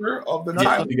together of the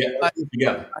title?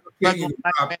 Together. Opinion,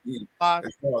 as far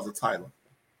as the title.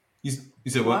 You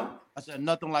said what? I said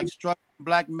nothing like struggling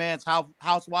black men's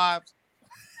housewives.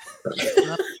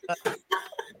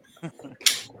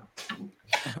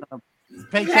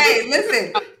 Hey,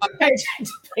 listen.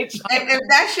 If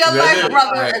that's your life,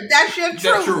 brother, if that's your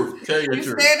truth, tell your you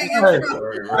truth. Stand in your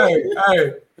truth.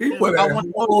 Hey, he put a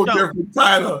whole different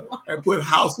title and put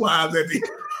housewives at the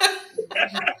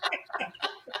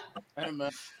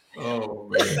end. Oh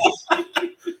man.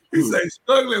 He say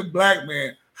struggling black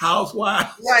man,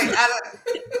 housewives. Right.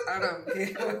 I don't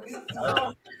care.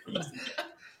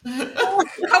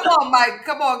 Come on, Mike.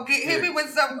 Come on, hit me with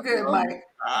something good, Mike.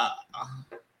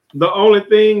 The only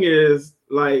thing is,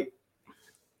 like,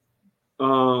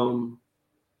 the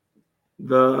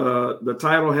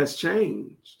title has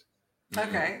changed.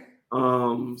 Okay.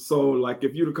 So like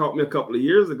if you'd have caught me a couple of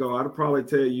years ago, I'd probably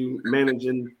tell you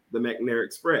managing the McNair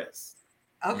Express.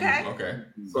 Okay. Okay.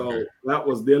 So that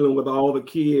was dealing with all the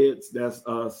kids that's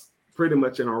pretty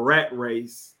much in a rat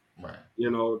race. Right. You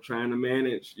know, trying to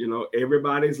manage, you know,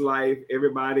 everybody's life,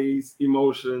 everybody's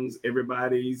emotions,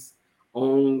 everybody's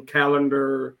own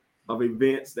calendar of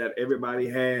events that everybody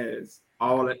has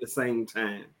all at the same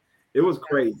time. It was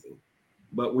crazy,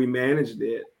 but we managed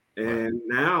it. And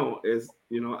now it's,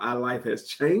 you know, our life has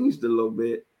changed a little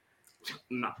bit,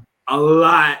 not a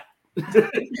lot.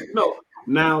 You know,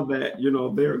 now that, you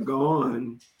know, they're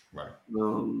gone. Right.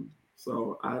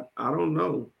 So I don't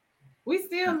know. We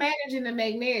still managing the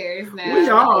McNairs now. We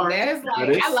are. That's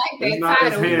like, I like that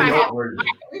title.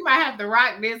 We might have to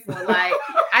rock this one. Like,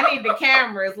 I need the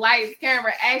cameras, lights,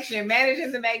 camera, action,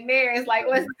 managing the McNairs. Like,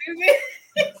 let's do this.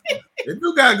 It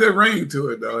do got a good ring to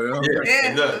it, though. You know? Yeah,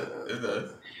 it does. It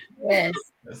does. Yes.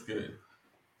 That's good.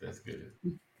 That's good.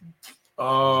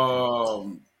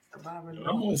 I'm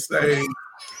gonna say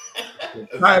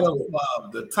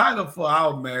the title for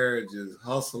our marriage is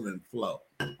Hustle and Flow.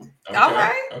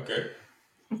 Okay. Okay.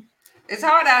 It's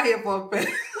hard out here for a pimp.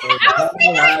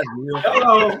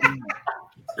 Hello.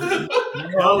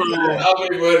 Hello. I'll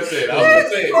be what it said. I was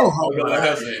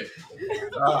gonna say it.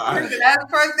 That's the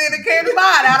first thing that came to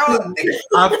mind.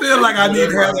 I feel like I need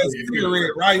to have that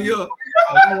cigarette right here.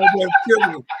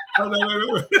 Oh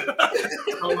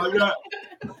my God.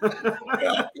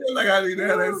 I feel like I need to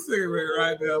have that cigarette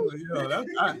right there. But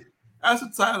that's the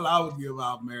title I would give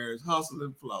our marriage: Hustle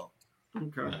and Flow.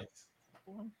 Okay.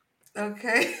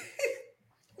 Okay.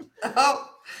 Oh,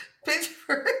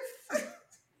 Pittsburgh.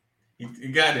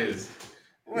 He got his.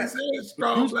 He said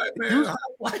strong black man.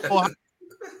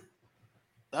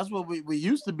 That's what we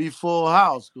used to be, Full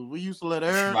House, because we used to let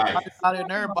everybody out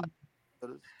and everybody.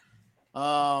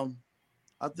 I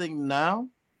think now,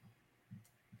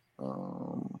 I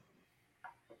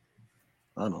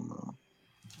don't know.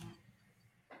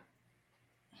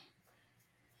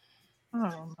 I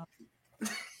don't know.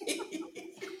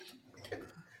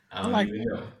 I don't like even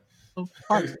know.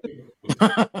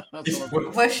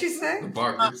 What'd she say?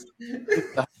 Barkers.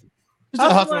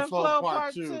 Hustle and Flow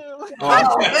Part 2.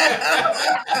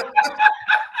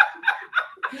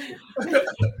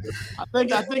 I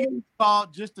think it's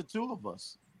called Just the Two of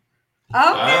Us.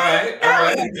 Okay. All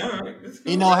right.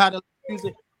 You know how to use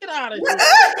it. Get out of here.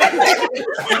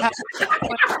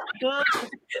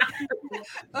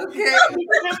 Okay.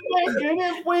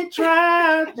 If we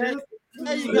try,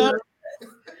 There you go.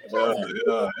 Okay.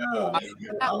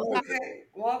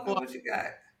 Walker, what you got?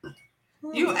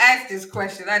 You asked this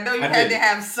question. I know you had to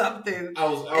have something. I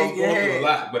was going through a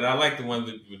lot, but I like the one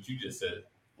that what you just said.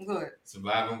 Good.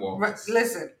 Surviving walkers.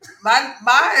 Listen, my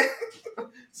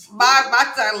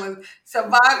title is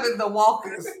Surviving the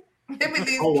Walkers. Him and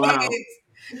these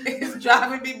kids is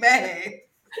driving me mad.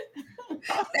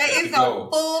 There is a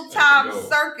full-time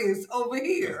circus over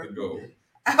here.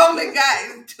 I only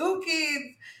got 2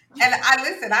 kids. And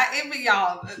I envy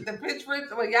y'all. The Pittsburgh,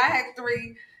 well, y'all had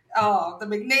 3. The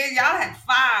McNair, y'all had 5.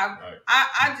 Right.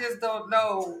 I just don't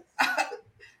know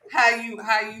how you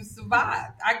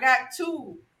survived. I got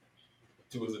 2.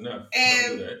 2 is enough.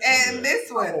 And this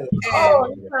one.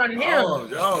 You're on him.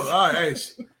 All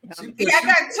right. I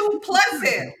got 2 plus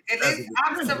him. And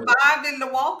I'm surviving the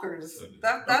walkers.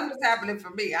 That's what's happening for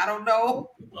me. I don't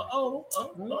know.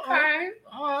 Okay.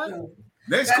 All right.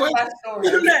 Next question.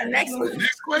 Next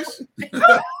question.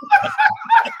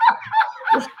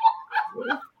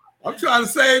 I'm trying to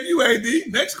save you, AD.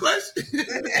 Next question.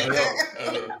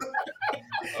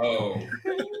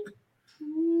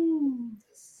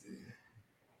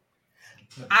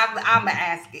 I'm gonna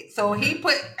ask it. So I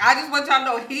just want y'all to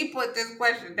know he put this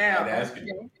question down.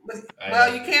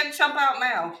 Well, you can't jump out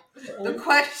now. The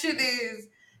question is,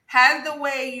 has the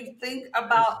way you think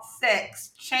about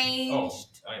sex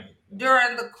changed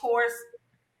during the course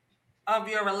of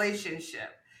your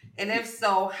relationship? And if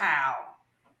so, how?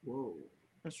 Whoa.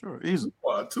 That's sure. Easy.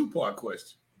 A 2-part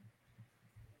question.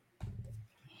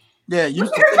 Yeah,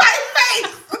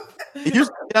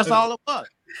 that's all it was.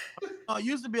 It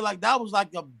used to be like that was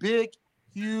like a big,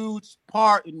 huge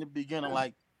part in the beginning.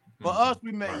 Like for us,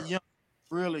 we met young,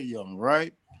 really young,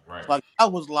 right? Right. Like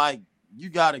that was like you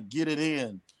got to get it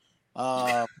in.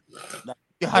 You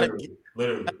gotta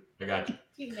literally, I got you.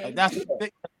 Like that's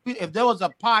big, if there was a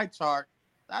pie chart,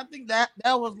 I think that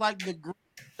was like the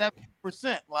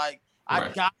 7%. Like I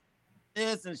got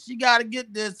this, and she got to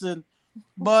get this,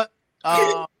 but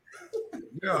yeah,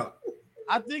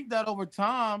 I think that over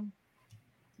time,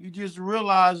 you just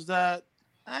realize that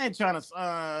I ain't trying to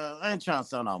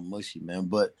sound all mushy, man.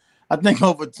 But I think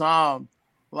over time,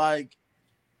 like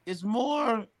it's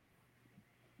more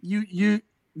you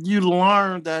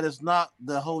learn that it's not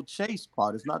the whole chase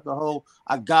part. It's not the whole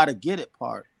I gotta get it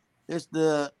part. It's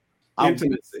the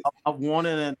intimacy. I want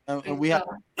it, and we have.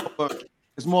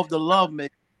 It's more of the love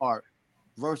making part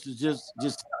versus just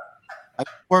like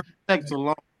work sex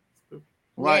alone,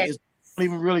 right? Yeah. I don't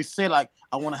even really say like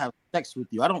I want to have sex with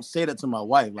you. I don't say that to my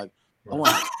wife. Like I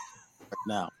want to right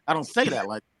now. I don't say that.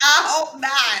 Like I hope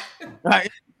not. Right.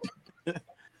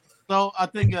 So I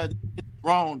think it's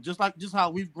grown, just how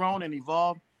we've grown and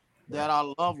evolved. That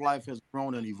our love life has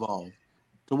grown and evolved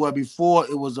to where before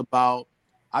it was about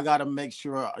I got to make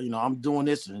sure I'm doing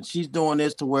this and she's doing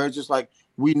this, to where it's just like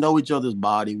we know each other's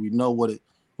body. We know what it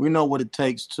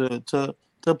takes to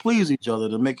please each other,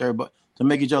 to make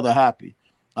each other happy.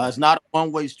 It's not a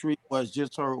one-way street where it's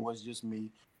just her, or it's just me.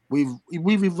 We've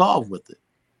evolved with it,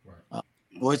 right.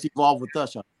 Or it's evolved with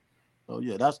us. So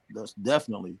yeah, that's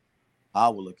definitely how I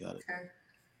would look at it.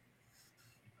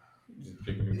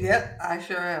 Okay. Yep, I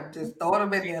sure am. Just throw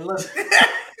them in there. Look.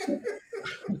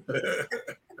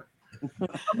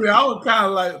 I mean, I was kind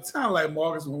of like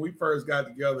Marcus when we first got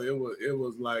together. It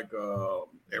was like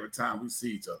every time we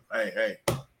see each other, hey,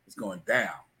 it's going down.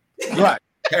 Right.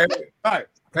 Right.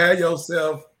 Prepare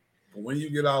yourself for when you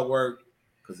get out of work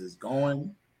because it's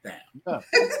going down. Yeah.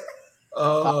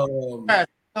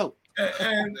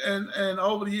 And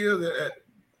over the years,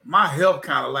 my health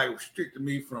kind of like restricted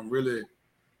me from really,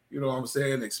 you know what I'm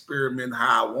saying, experimenting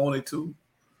how I wanted to.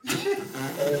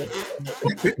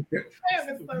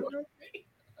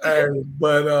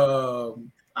 But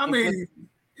I mean,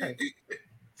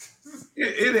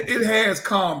 it has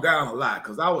calmed down a lot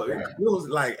because it was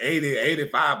like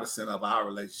 85% of our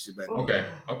relationship. Okay.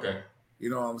 You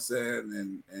know what I'm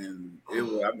saying? And it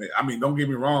was, I mean, don't get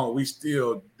me wrong, we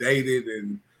still dated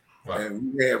and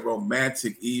we had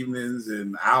romantic evenings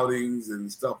and outings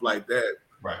and stuff like that.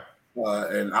 Right.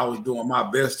 And I was doing my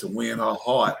best to win her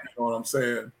heart. You know what I'm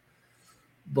saying?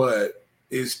 But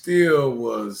it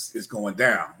still it's going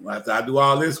down. After I do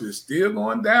all this, we're still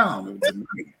going down.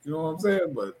 You know what I'm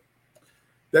saying? But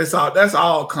that's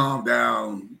all calmed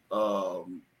down.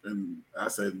 And I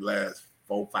said the last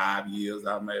 4-5 years,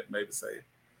 I maybe say.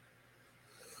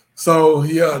 So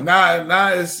yeah,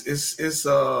 now it's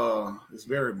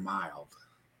very mild.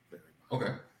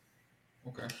 Okay.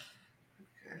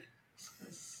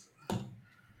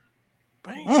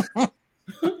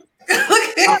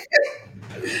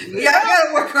 Yeah, I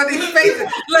gotta work on these faces.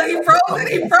 Look,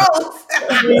 he froze.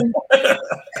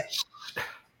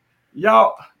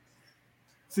 Y'all,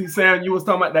 see, Sam, you was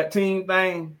talking about that team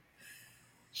thing.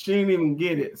 She didn't even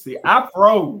get it. See, I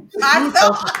froze. I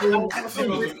know.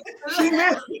 She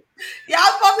missed it. Y'all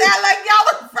supposed to act like y'all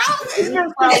was frozen.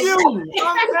 I'm telling you.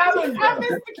 I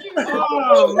missed the cue.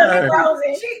 Oh, man.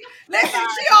 Frozen. She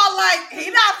all like, he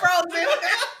not frozen.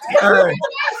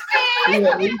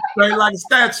 Hey. Straight like a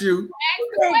statue.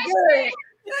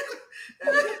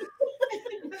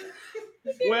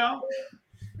 Well,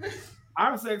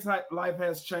 our sex life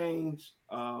has changed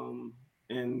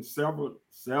in several,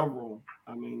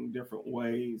 different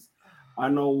ways. I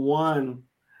know one,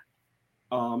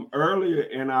 earlier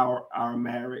in our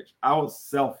marriage, I was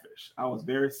selfish. I was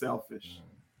very selfish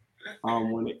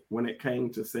when it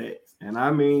came to sex, and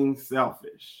I mean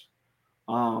selfish.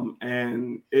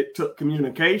 And it took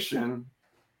communication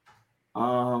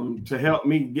to help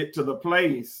me get to the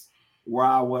place where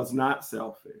I was not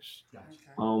selfish,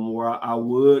 where I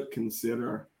would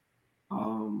consider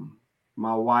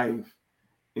my wife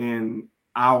in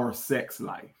our sex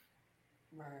life.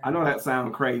 Right. I know that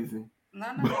sounds crazy.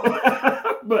 No.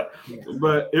 but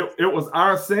it was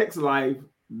our sex life,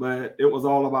 but it was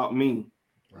all about me.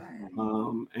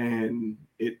 Right. And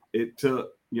it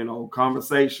took,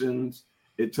 conversations.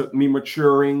 It took me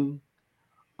maturing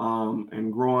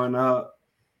and growing up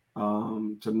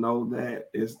to know that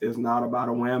it's not about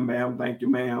a wham bam, thank you,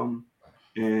 ma'am,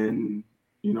 and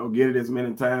get it as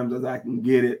many times as I can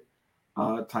get it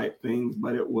type things.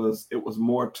 But it was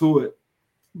more to it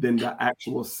than the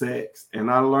actual sex.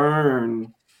 And I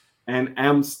learned and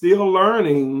am still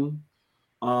learning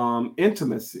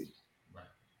intimacy,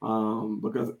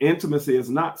 because intimacy is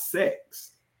not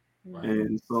sex. Right.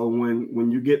 And so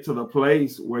when you get to the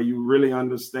place where you really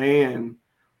understand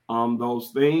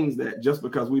those things, that just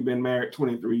because we've been married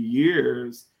 23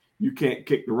 years, you can't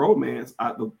kick the romance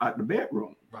out the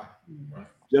bedroom. Right.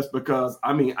 Just because,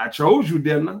 I chose you,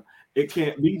 didn't I? It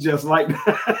can't be just like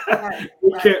that. Right.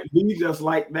 It can't be just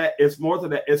like that. It's more to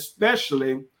that,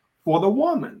 especially for the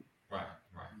woman. Right.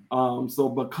 So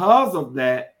because of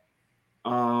that,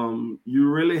 you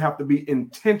really have to be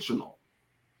intentional.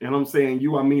 And I'm saying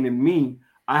you, I meaning me.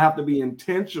 I have to be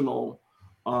intentional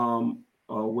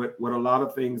with a lot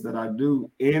of things that I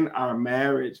do in our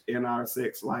marriage, in our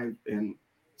sex life, and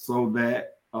so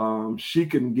that she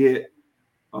can get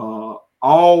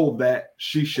all that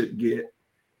she should get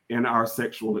in our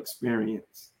sexual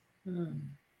experience.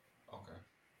 Okay.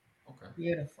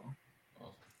 Beautiful.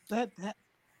 That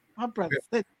my brother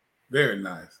said. Very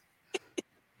nice.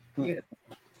 Beautiful.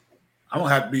 I'm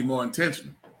gonna have to be more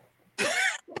intentional.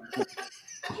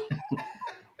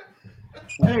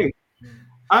 Hey,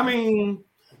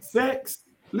 sex.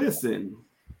 Listen,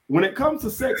 when it comes to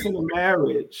sex in a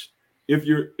marriage, if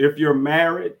you're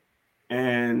married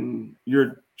and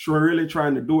you're really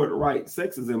trying to do it right,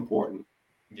 sex is important.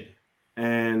 Yeah.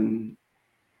 And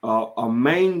a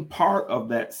main part of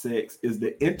that sex is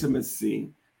the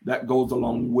intimacy that goes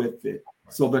along with it.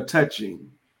 Right. So the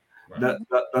touching, right. the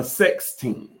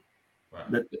sexting,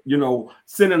 right.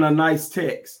 Sending a nice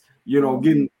text,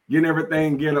 getting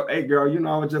everything, hey girl,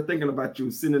 I was just thinking about you,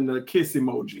 sending the kiss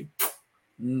emoji.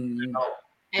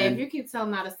 Hey, if you keep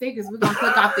telling out of secrets, we're gonna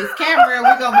click off this camera and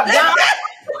we're gonna be done.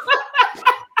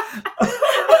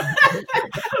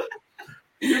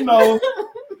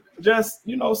 just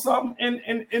something,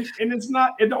 and it's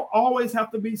not. It don't always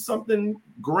have to be something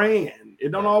grand.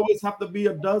 It don't always have to be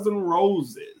a dozen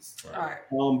roses. Right.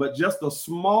 But just a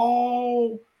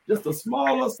smaller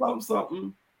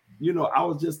something. I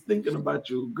was just thinking about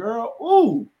you, girl.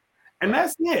 Ooh. And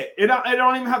that's it. It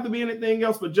don't even have to be anything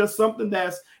else, but just something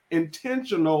that's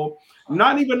intentional,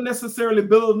 not even necessarily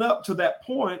building up to that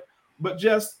point, but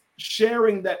just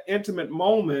sharing that intimate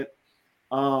moment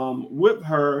with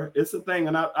her. It's a thing.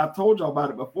 And I told y'all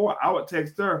about it before. I would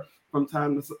text her from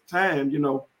time to time,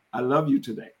 I love you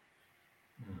today.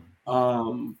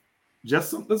 Just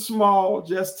something small,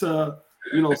 just to,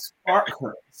 spark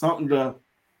her, something to,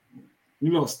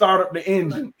 start up the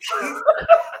engine.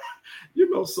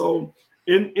 So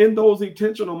in those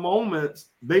intentional moments,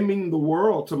 they mean the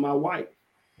world to my wife.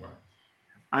 Right.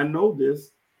 I know this,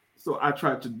 so I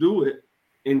try to do it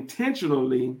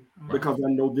intentionally because I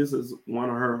know this is one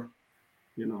of her,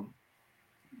 one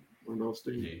of those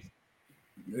things.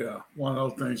 Yeah, one of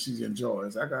those things she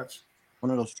enjoys. I got you. One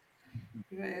of those.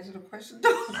 You gonna answer the question?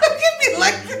 Don't look at me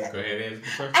like that. Go ahead and answer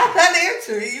the question. I'm not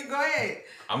answering. You go ahead.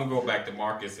 I'm gonna go back to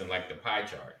Marcus and like the pie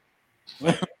chart.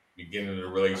 Like, beginning of the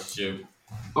relationship.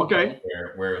 Okay.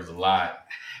 Where it was a lot,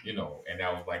 and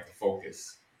that was like the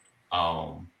focus.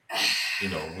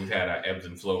 We've had our ebbs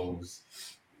and flows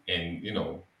and, in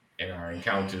our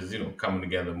encounters, coming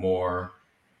together more,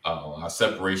 our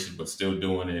separation, but still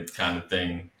doing it kind of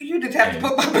thing. You just have to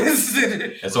put my business in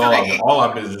it. It's all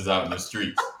our business out in the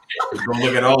streets. Go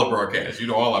look at all the broadcasts.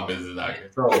 All our business out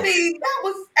here. So, I mean, that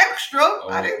was extra.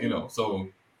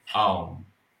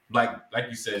 Like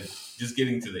you said, just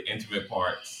getting to the intimate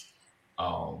parts,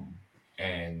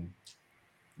 and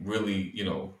really,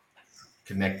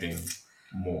 connecting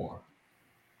more.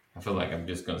 I feel like I'm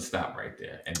just gonna stop right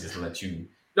there and just let you.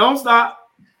 Don't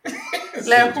stop.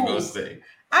 Let who? Gonna say.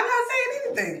 I'm not saying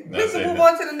anything. We can move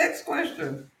on to the next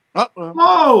question.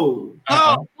 Oh,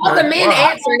 all the men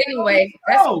answered anyway.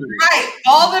 That's right.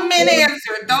 All the men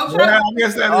answered. Don't try. I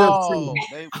guess that is true.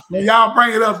 When y'all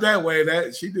bring it up that way,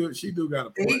 that she do got a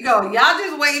point. There you go. Y'all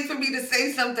just waiting for me to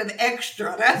say something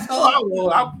extra. That's all.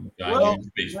 I don't.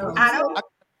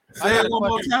 Say it one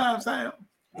more time, Sam.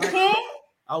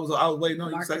 I was waiting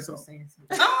on you to say something.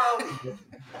 I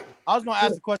was going to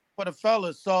ask a question for the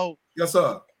fellas. So yes,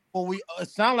 sir. Well, it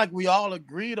sounds like we all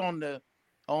agreed on the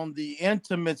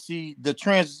intimacy, the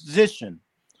transition.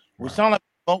 We sound like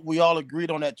we all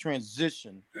agreed on that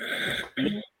transition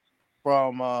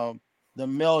from the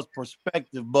male's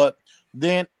perspective. But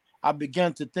then I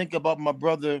began to think about my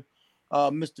brother,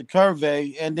 Mr.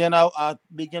 Curvey, and then I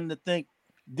began to think,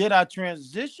 did I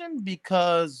transition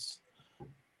because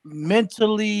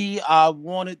mentally I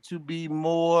wanted to be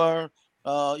more,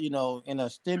 in a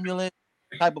stimulant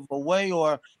type of a way,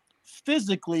 or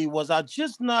physically was I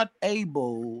just not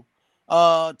able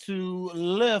to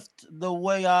lift the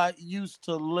way I used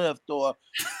to lift, or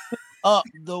up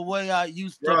the way I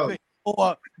used to pick,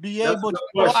 or be able to?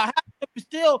 Or I have to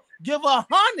still give 100%,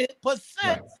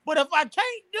 but if I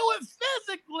can't do it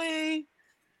physically,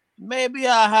 maybe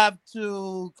I have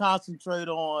to concentrate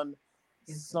on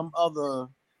some other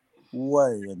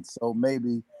way, and so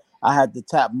maybe I had to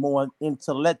tap more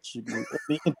intellectually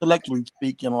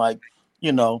speaking, like,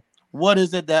 what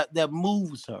is it that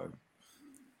moves her?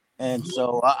 And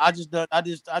so I just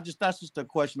that's just a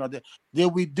question of that.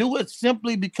 Did we do it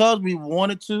simply because we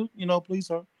wanted to, please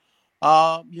her,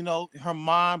 her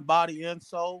mind, body, and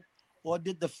soul, or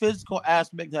did the physical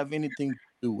aspect have anything to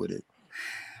do with it?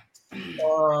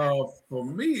 For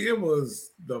me, it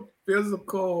was the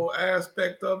physical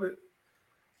aspect of it.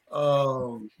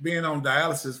 Being on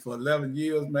dialysis for 11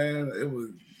 years, man, it was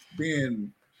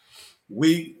being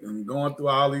weak and going through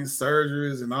all these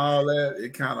surgeries and all that.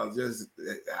 It kind of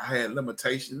I had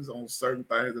limitations on certain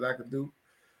things that I could do.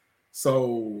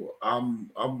 So I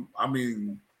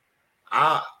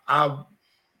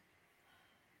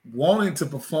wanted to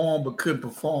perform but couldn't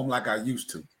perform like I used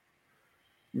to.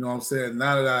 You know what I'm saying?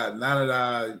 Now that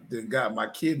I then got my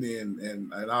kidney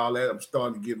and all that, I'm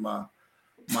starting to get my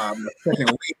second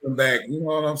week back. You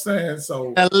know what I'm saying?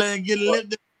 So,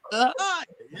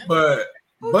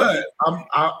 but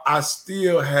I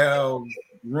still have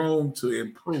room to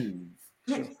improve.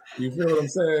 You feel what I'm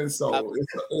saying? So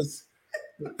it's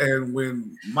and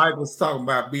when Mike was talking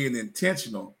about being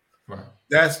intentional,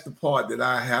 that's the part that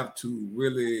I have to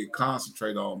really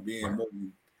concentrate on, being more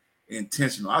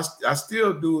intentional. I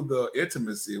still do the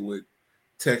intimacy with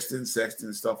texting,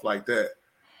 sexting, stuff like that.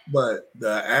 But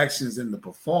the actions and the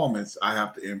performance, I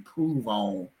have to improve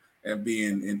on and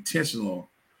being intentional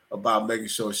about making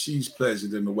sure she's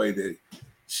pleasured in the way that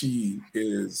she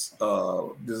is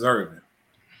deserving.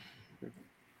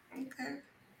 Okay.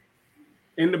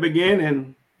 In the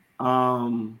beginning,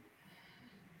 mine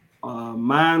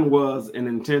was an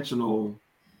intentional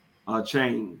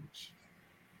change.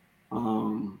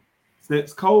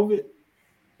 Since COVID,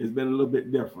 it's been a little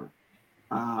bit different.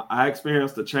 I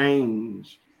experienced a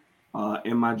change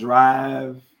in my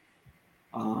drive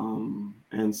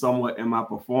and somewhat in my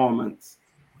performance.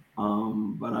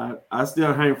 But I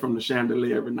still hang from the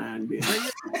chandelier every now and then.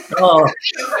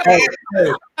 Hey,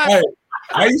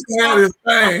 I used to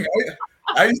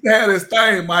have this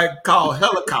thing, Mike, called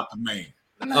Helicopter Man.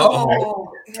 No.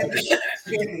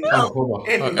 Oh, hold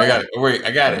on. I got it. Wait,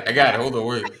 I got it. Hold on.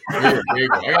 Wait. There you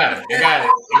go. I got it.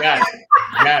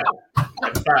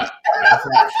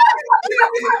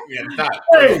 Stop.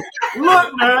 Hey,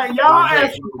 look, man. Y'all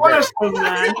asked the question,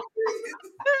 man.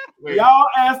 Y'all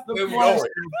asked the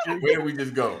question. Where did we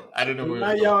just go? I don't know where.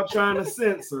 Now y'all trying to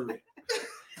censor it.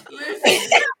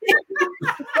 Listen.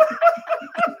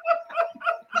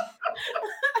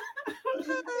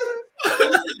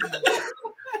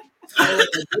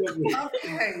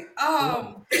 Okay.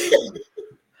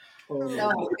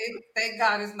 No, thank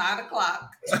God it's 9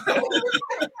 o'clock.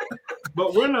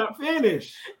 But we're not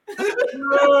finished.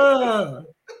 No,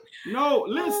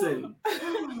 listen.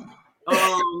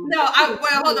 Hold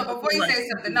on. Before you say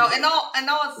something, no. In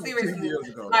all seriousness,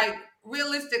 like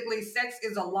realistically, sex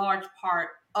is a large part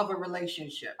of a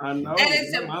relationship, I know, and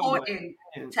it's important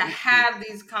to have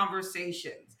these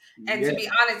conversations. And to be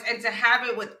honest, and to have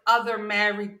it with other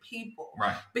married people.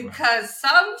 Right. Because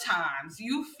sometimes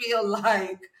you feel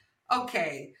like,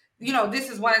 okay, this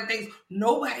is one of the things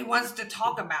nobody wants to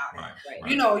talk about it. Right.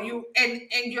 And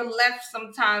you're left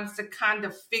sometimes to kind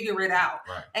of figure it out.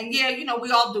 Right. And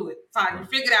we all do it. Fine. You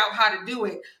figured out how to do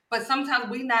it, but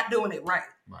sometimes we're not doing it right.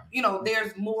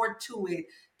 There's more to it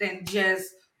than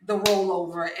just the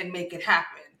rollover and make it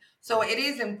happen. So it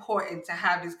is important to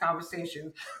have these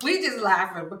conversations. We just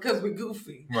laughing because we're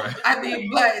goofy. Right. I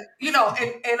mean, but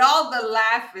and all the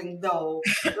laughing though,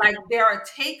 like there are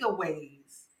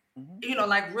takeaways,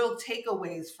 like real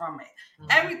takeaways from it.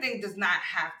 Mm-hmm. Everything does not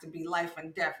have to be life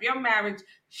and death. Your marriage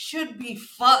should be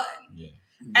fun. Yeah.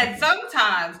 And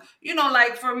sometimes,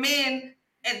 like for men,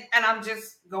 and I'm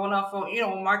just going off of,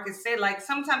 what Marcus said, like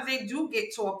sometimes they do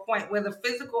get to a point where the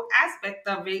physical aspect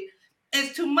of it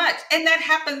is too much. And that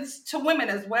happens to women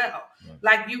as well. Right.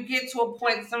 Like you get to a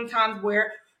point sometimes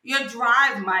where your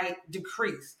drive might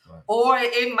decrease or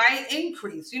it might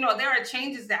increase. There are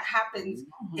changes that happen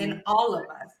in all of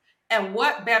us. And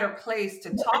what better place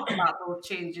to talk about those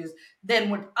changes than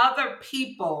with other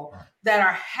people that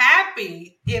are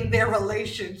happy in their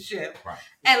relationship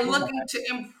and looking to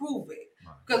improve it.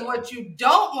 Because what you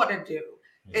don't want to do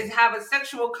is have a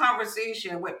sexual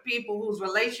conversation with people whose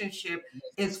relationship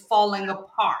is falling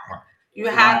apart. You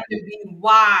have to be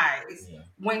wise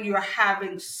when you're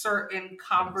having certain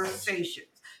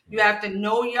conversations. You have to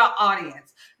know your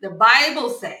audience. The Bible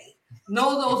says,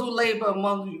 know those who labor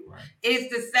among you.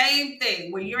 It's the same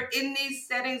thing. When you're in these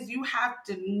settings, you have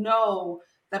to know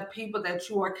the people that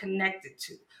you are connected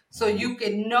to. So you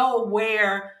can know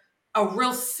where a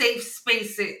real safe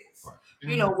space is.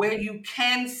 Where you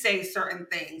can say certain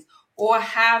things or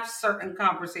have certain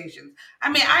conversations.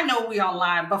 I mean, I know we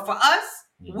online, but for us,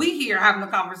 we here having a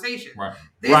conversation.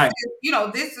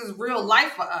 This is real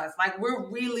life for us. Like we're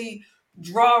really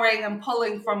drawing and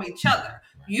pulling from each other.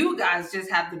 You guys just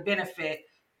have the benefit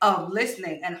of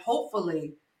listening and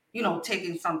hopefully,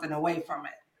 taking something away from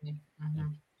it.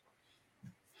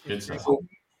 Mm-hmm.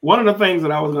 One of the things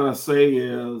that I was going to say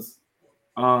is,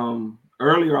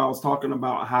 earlier I was talking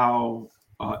about how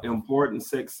important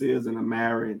sex is in a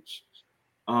marriage.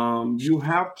 You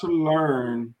have to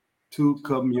learn to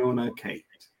communicate.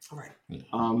 Right.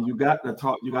 You got to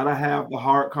talk. You got to have the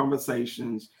hard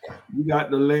conversations. You got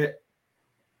to let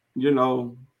me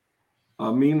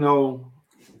know.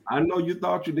 I know you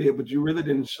thought you did, but you really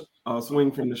didn't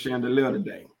swing from the chandelier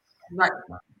today. Right.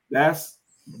 That's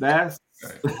that's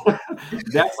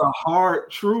a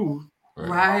hard truth.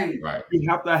 Right. You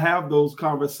have to have those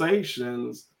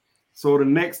conversations. So the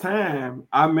next time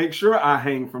I make sure I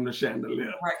hang from the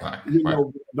chandelier.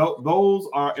 Those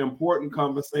are important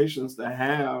conversations to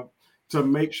have to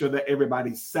make sure that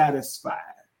everybody's satisfied.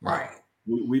 Right.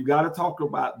 We've got to talk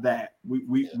about that.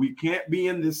 We can't be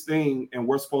in this thing and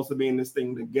we're supposed to be in this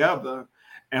thing together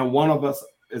and one of us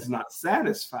is not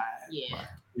satisfied. Yeah.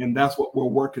 And that's what we're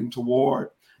working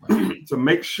toward to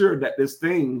make sure that this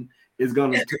thing is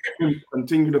going to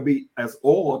continue to be as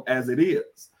old as it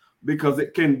is, because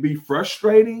it can be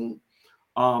frustrating.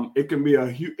 It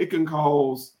can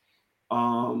cause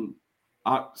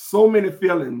so many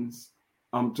feelings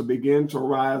to begin to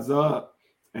rise up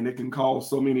and it can cause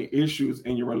so many issues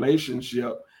in your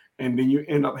relationship, and then you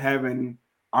end up having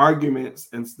arguments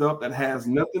and stuff that has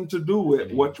nothing to do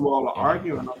with what you all are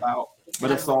arguing about,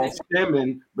 but it's all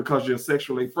stemming because you're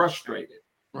sexually frustrated,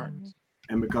 Right.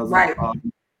 and because Right.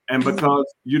 and because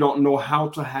you don't know how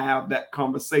to have that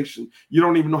conversation, you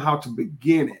don't even know how to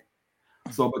begin it.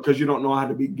 So because you don't know how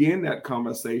to begin that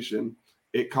conversation,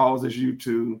 it causes you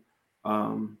to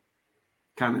kind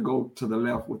of go to the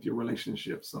left with your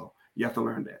relationship. So you have to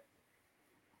learn that.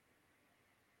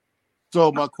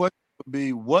 So my question would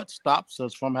be, what stops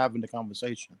us from having the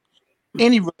conversation?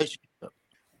 Any relationship.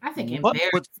 I think What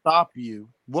embarrassed. would stop you?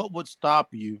 What would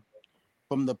stop you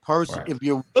from the person Right. if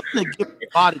you're willing to give your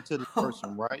body to the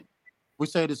person, right? We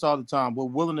say this all the time. We're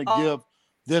willing to give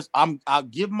this. I'll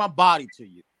give my body to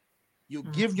you. You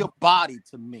give your body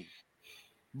to me.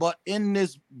 But in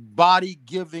this body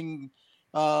giving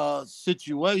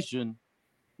situation,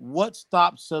 what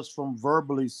stops us from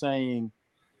verbally saying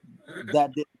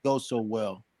that didn't go so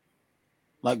well?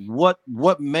 Like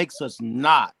what makes us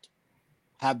not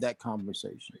have that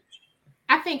conversation?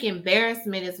 I think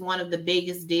embarrassment is one of the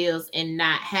biggest deals in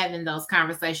not having those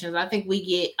conversations. I think we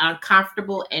get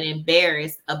uncomfortable and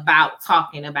embarrassed about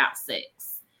talking about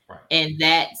sex. Right. And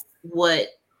that's what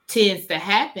tends to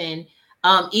happen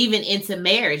even into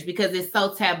marriage, because it's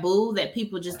so taboo that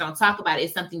people just don't talk about it.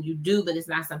 It's something you do, but it's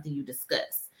not something you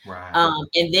discuss. Right.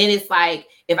 And then it's like,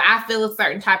 if I feel a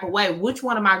certain type of way, which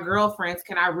one of my girlfriends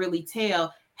can I really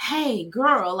tell, hey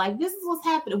girl, like this is what's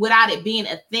happening, without it being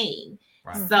a thing?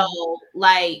 Right. So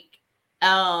like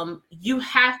you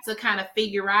have to kind of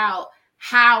figure out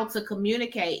how to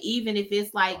communicate, even if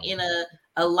it's like in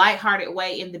a lighthearted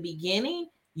way in the beginning.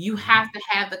 You have to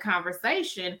have the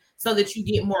conversation so that you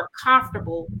get more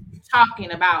comfortable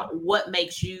talking about what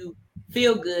makes you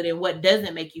feel good and what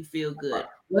doesn't make you feel good,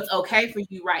 what's okay for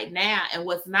you right now and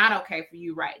what's not okay for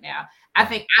you right now. I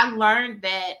think I learned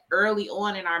that early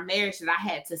on in our marriage, that I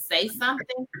had to say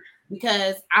something,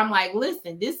 because I'm like,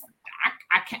 listen, this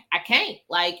I can't,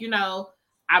 like, you know,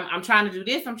 I'm trying to do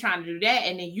this, I'm trying to do that,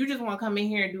 and then you just want to come in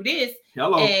here and do this.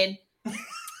 Hello. And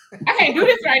I can't do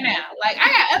this right now. Like, I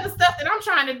got other stuff that I'm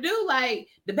trying to do. Like,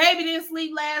 the baby didn't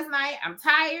sleep last night. I'm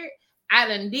tired. I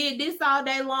done did this all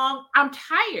day long. I'm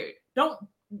tired.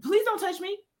 Please don't touch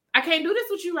me. I can't do this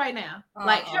with you right now.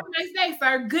 Like, have a nice day,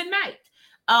 sir. Good night.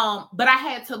 But I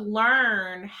had to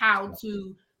learn how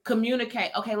to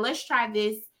communicate. Okay, let's try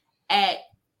this at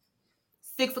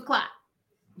 6:00.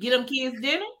 Get them kids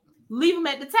dinner. Leave them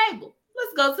at the table.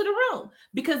 Let's go to the room.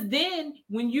 Because then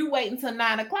when you wait until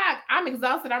 9:00, I'm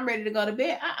exhausted. I'm ready to go to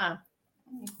bed.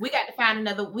 We got to find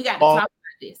we got to talk about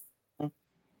this.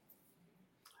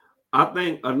 I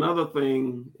think another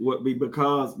thing would be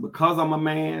because I'm a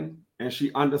man and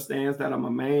she understands that I'm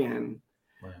a man,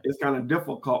 Right. It's kind of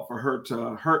difficult for her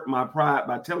to hurt my pride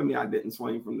by telling me I didn't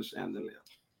swing from the chandelier.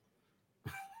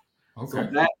 Okay.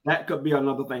 So that could be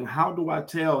another thing. How do I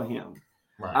tell him?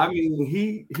 Right. I mean,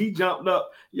 he jumped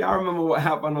up. Y'all remember what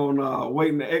happened on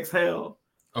Waiting to Exhale?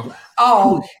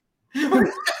 Oh.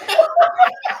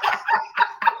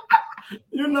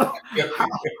 You know,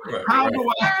 how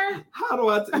do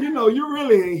I you know, you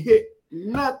really ain't hit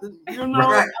nothing, you know.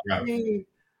 Right. I mean,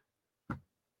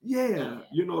 yeah,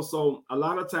 you know, so a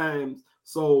lot of times,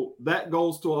 so that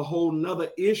goes to a whole nother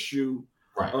issue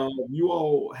of you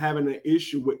all having an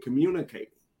issue with communicating.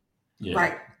 Yeah.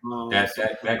 Right.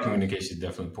 That communication is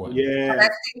definitely important. Yeah. But I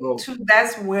think too,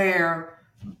 that's where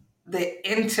the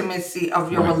intimacy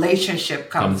of your relationship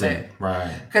comes in.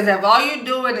 Right. Because if all you're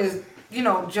doing is, you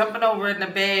know, jumping over in the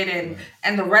bed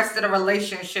and the rest of the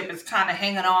relationship is kind of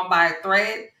hanging on by a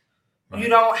thread, you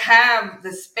don't have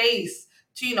the space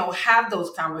to, you know, have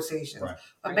those conversations. Right.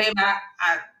 But baby,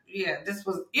 this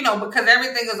was, you know, because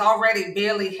everything is already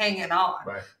barely hanging on.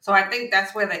 Right. So I think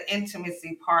that's where the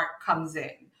intimacy part comes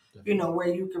in, you know, where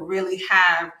you can really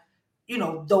have, you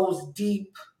know, those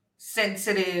deep,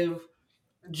 sensitive,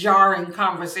 jarring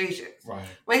conversations. Right.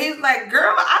 Where he's like,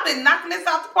 girl, I've been knocking this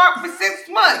out the park for 6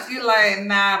 months. You're like,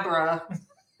 nah, bruh.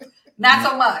 Not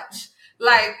so much.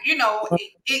 Like, you know,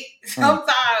 it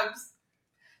sometimes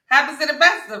happens to the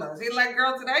best of us. He's like,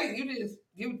 girl, today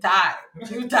you tired.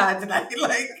 You tired tonight.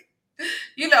 Like,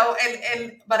 you know,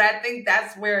 but I think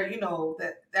that's where, you know,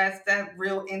 that's that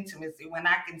real intimacy when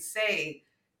I can say,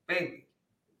 baby,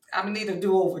 I'm gonna need a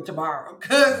do-over tomorrow,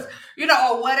 because, you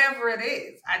know, or whatever it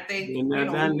is. I think, you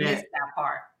know, we missed that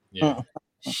part. Yeah.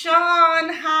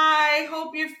 Sean, hi.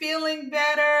 Hope you're feeling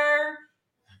better.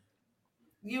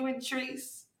 You and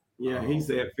Treese. Yeah, he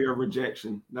said fear of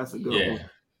rejection. That's a good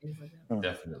one.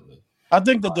 Definitely. I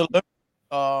think the delivery,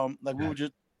 like we were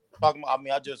just talking about. I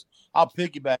mean, I'll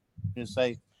piggyback and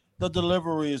say the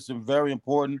delivery is very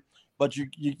important, but you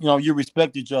know you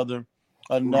respect each other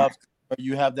enough.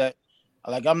 You have that.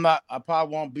 Like I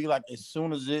probably won't be like as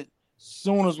soon as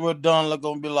we're done, they're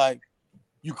gonna be like,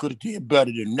 you could have did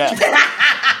better than that.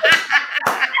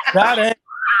 that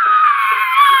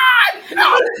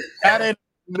ain't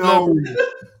No.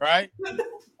 right.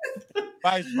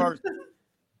 Vice versa.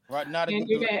 Right now, Can't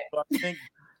do that. I think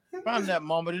around that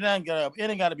moment, it ain't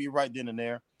gotta be right then and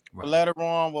there. Right. But later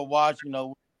on, we'll watch. You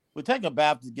know, we'll take a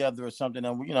bath together or something,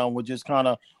 and we're just kind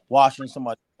of washing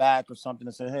somebody's back or something,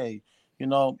 and say, hey,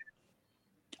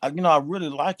 I really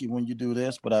like it when you do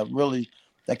this, but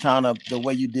the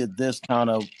way you did this kind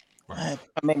of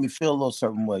made me feel a little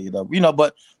certain way,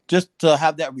 but just to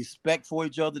have that respect for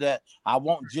each other, that I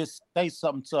won't just say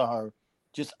something to her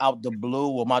just out the blue,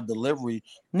 or my delivery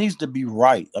needs to be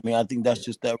right. I mean, I think that's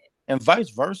just that, and vice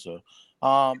versa.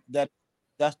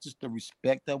 That's just the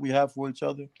respect that we have for each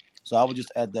other. So I would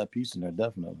just add that piece in there,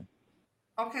 definitely.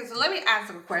 Okay, so let me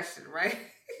ask a question, right?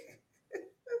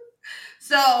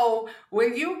 So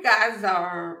when you guys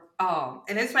are,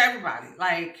 and it's for everybody,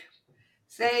 like,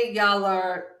 say y'all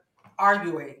are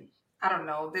arguing. I don't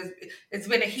know. It's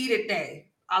been a heated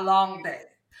day, a long day.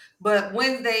 But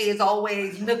Wednesday is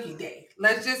always nookie day.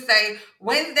 Let's just say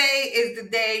Wednesday is the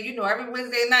day, every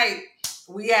Wednesday night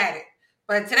we at it.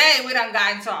 But today we done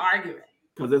got into an argument.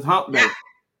 Because it's hump day.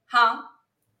 Huh?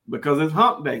 Because it's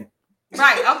hump day.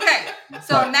 Right, okay.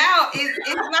 So now it's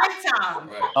nighttime.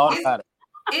 Right.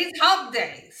 It's hump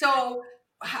day. So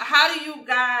how do you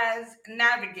guys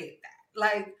navigate that?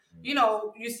 Like,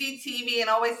 you see TV and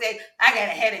always say, I got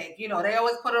a headache. They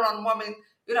always put it on the woman,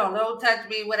 don't touch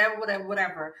me,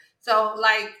 whatever. So,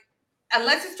 like,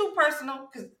 unless it's too personal,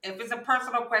 because if it's a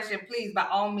personal question, please, by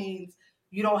all means,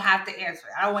 you don't have to answer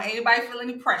it. I don't want anybody to feel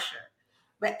any pressure.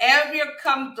 But if you're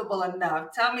comfortable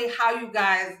enough, tell me how you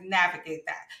guys navigate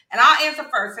that. And I'll answer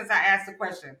first since I asked the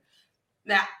question.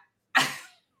 Now,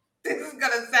 this is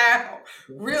going to sound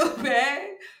real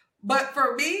bad, but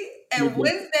for me, and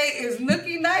Wednesday is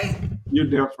nookie night, you're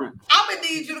different. I'm going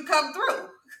to need you to come through.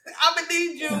 I'm going to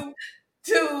need you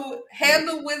to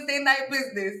handle Wednesday night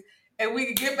business, and we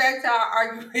can get back to our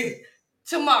argument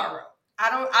tomorrow. I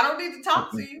don't need to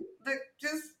talk to you. But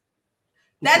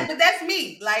that's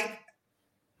me. Like,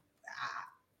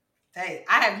 hey,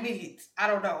 I have needs. I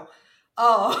don't know.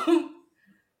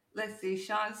 Let's see.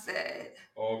 Sean said,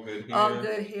 all good here. All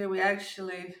good here. We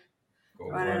actually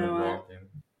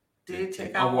did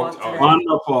take our walk today.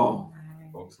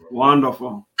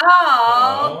 Wonderful.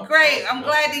 Oh, great. I'm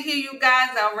glad to hear you guys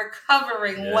are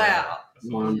recovering well.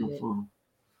 Wonderful.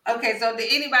 Okay, so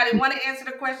did anybody want to answer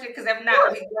the question? Because if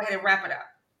not, we can go ahead and wrap it up.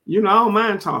 I don't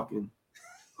mind talking.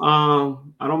 I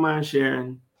don't mind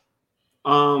sharing.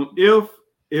 If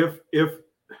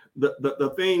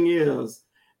the thing is,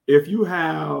 if you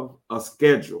have a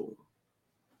schedule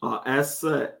as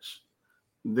such,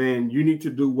 then you need to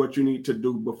do what you need to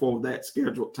do before that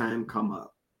scheduled time come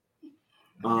up.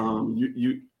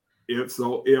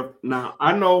 If now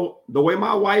I know the way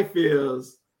my wife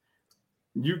is,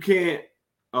 you can't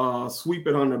sweep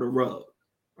it under the rug.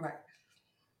 Right.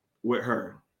 With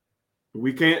her,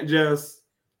 we can't just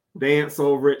dance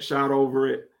over it, shout over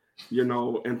it,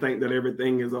 and think that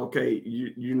everything is okay.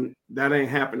 You that ain't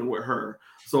happening with her.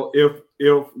 So if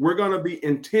we're gonna be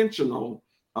intentional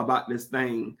about this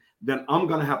thing, then I'm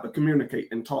gonna have to communicate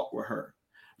and talk with her.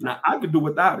 Now I could do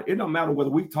without it. It don't matter whether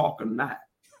we talk or not.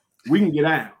 We can get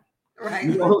out. Right.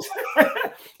 We don't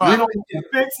need to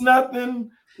fix nothing.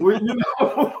 We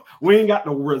ain't got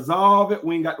to resolve it.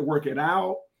 We ain't got to work it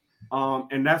out.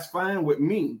 And that's fine with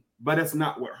me, but it's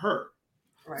not with her.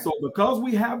 Right. So because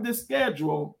we have this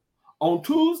schedule on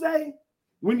Tuesday,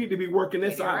 we need to be working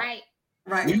this out. Right.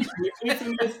 We need to be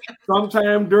fixing this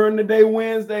sometime during the day,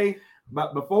 Wednesday.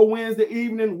 But before Wednesday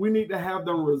evening, we need to have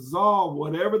them resolve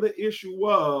whatever the issue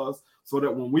was, so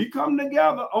that when we come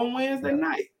together on Wednesday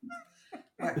night,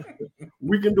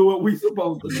 we can do what we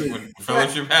supposed to do. When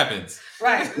fellowship happens.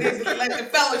 Right. Let the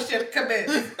fellowship come in.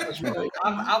 That's right.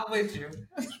 I'm with you.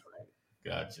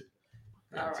 Gotcha.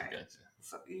 All right.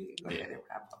 So you go ahead and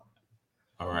wrap up.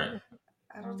 All right.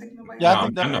 I don't think nobody. Yeah, I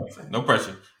think no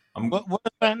pressure. We're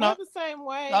the same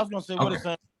way. I was gonna say what the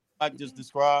same I just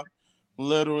described.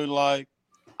 Literally, like,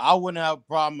 I wouldn't have a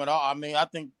problem at all. I mean, I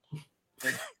think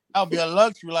that would be a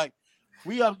luxury. Like,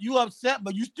 you upset,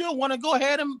 but you still want to go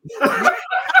ahead and.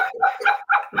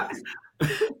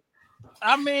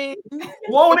 I mean,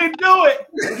 won't he do it?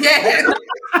 Yeah.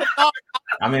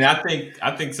 I mean, I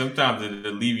think sometimes it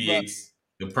alleviates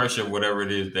the pressure, whatever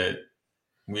it is that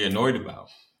we're annoyed about.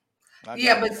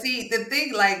 Yeah, but see, the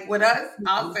thing, like with us,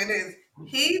 I'll say this: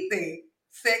 he thinks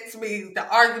sex means the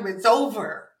argument's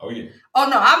over. Oh yeah. Oh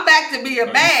no, I'm back to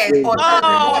being mad on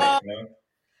Thursday morning.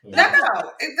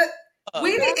 No.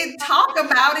 We didn't talk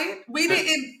about it. We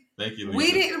didn't. Thank you, Lisa.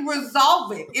 We didn't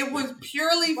resolve it. It was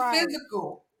purely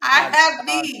physical. I have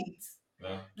needs.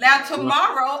 No. Now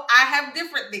tomorrow I have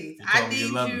different needs. You I told me need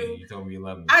you love you. me. You told me you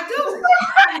love me. I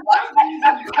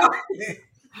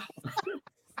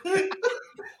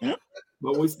do.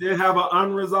 But we still have an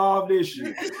unresolved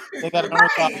issue.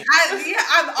 Right.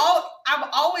 I'm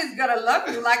always gonna love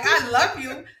you. Like I love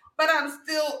you, but I'm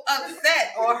still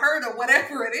upset or hurt or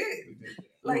whatever it is.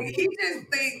 Like he just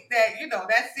think that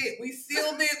that's it. We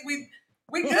sealed it. We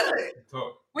good.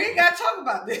 We ain't gotta talk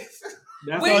about this.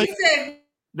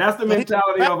 That's the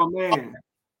mentality of a man.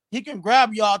 He can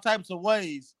grab you all types of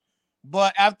ways,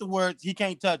 but afterwards he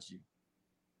can't touch you.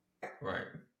 Right.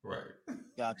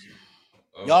 Gotcha.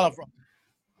 Y'all are from.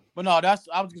 But no,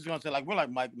 I was just gonna say, like, we're like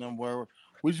Mike and them, where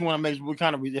we just want to make sure we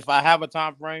kind of, if I have a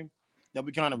time frame that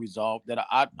we kind of resolve, that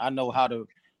I know how to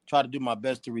try to do my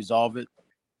best to resolve it,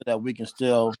 so that we can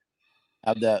still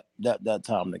have that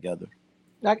time together.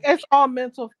 Like, it's all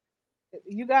mental.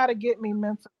 You got to get me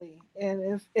mentally,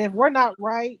 and if we're not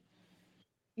right,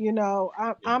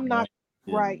 I'm not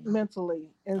right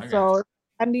mentally, and so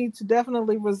I need to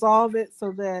definitely resolve it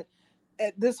so that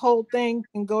this whole thing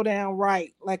can go down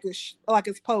right, like it's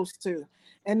supposed to,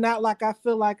 and not like I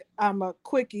feel like I'm a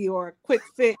quickie or a quick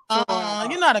fix.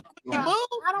 You're not a quickie, boo.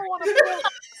 I don't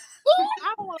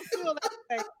want to feel that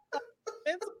way.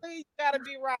 Mentally, you gotta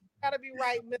be right.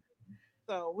 Mentally.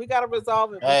 So we gotta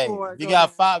resolve it before. You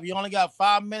only got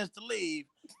 5 minutes to leave.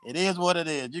 It is what it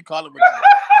is. You call it.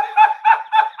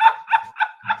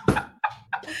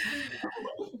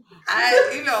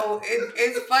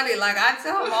 It's funny. Like I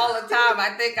tell him all the time,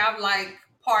 I think I'm like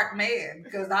part man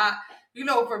because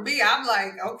for me, I'm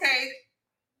like, okay.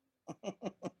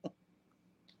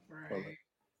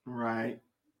 Right.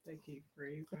 They keep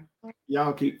freezing.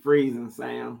 Y'all keep freezing,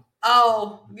 Sam.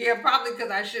 Oh, yeah, probably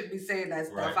because I shouldn't be saying that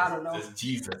stuff. Right. I don't know. It's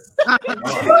Jesus. All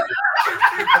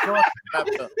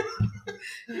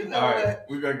right.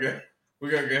 We're gonna go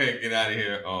ahead and get out of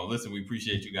here. Listen, we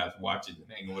appreciate you guys watching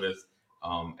and hanging with us.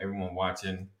 Everyone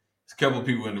watching. There's a couple of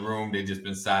people in the room, they just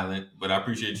been silent, but I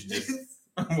appreciate you just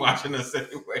watching us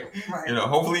anyway. Right.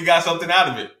 Hopefully you got something out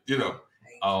of it,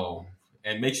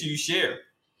 and make sure you share.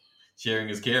 Sharing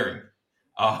is caring.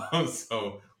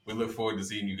 So we look forward to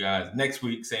seeing you guys next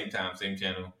week, same time, same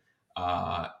channel.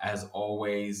 As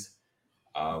always,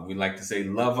 we like to say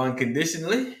love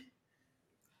unconditionally.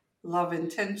 Love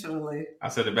intentionally. I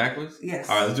said it backwards? Yes.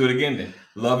 All right, let's do it again then.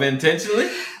 Love intentionally.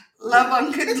 Love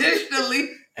unconditionally.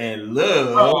 And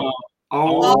love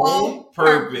on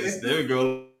purpose. There we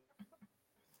go.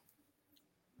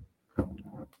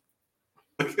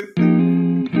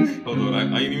 Hold on,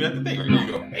 I ain't even have to think. Here you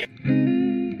go.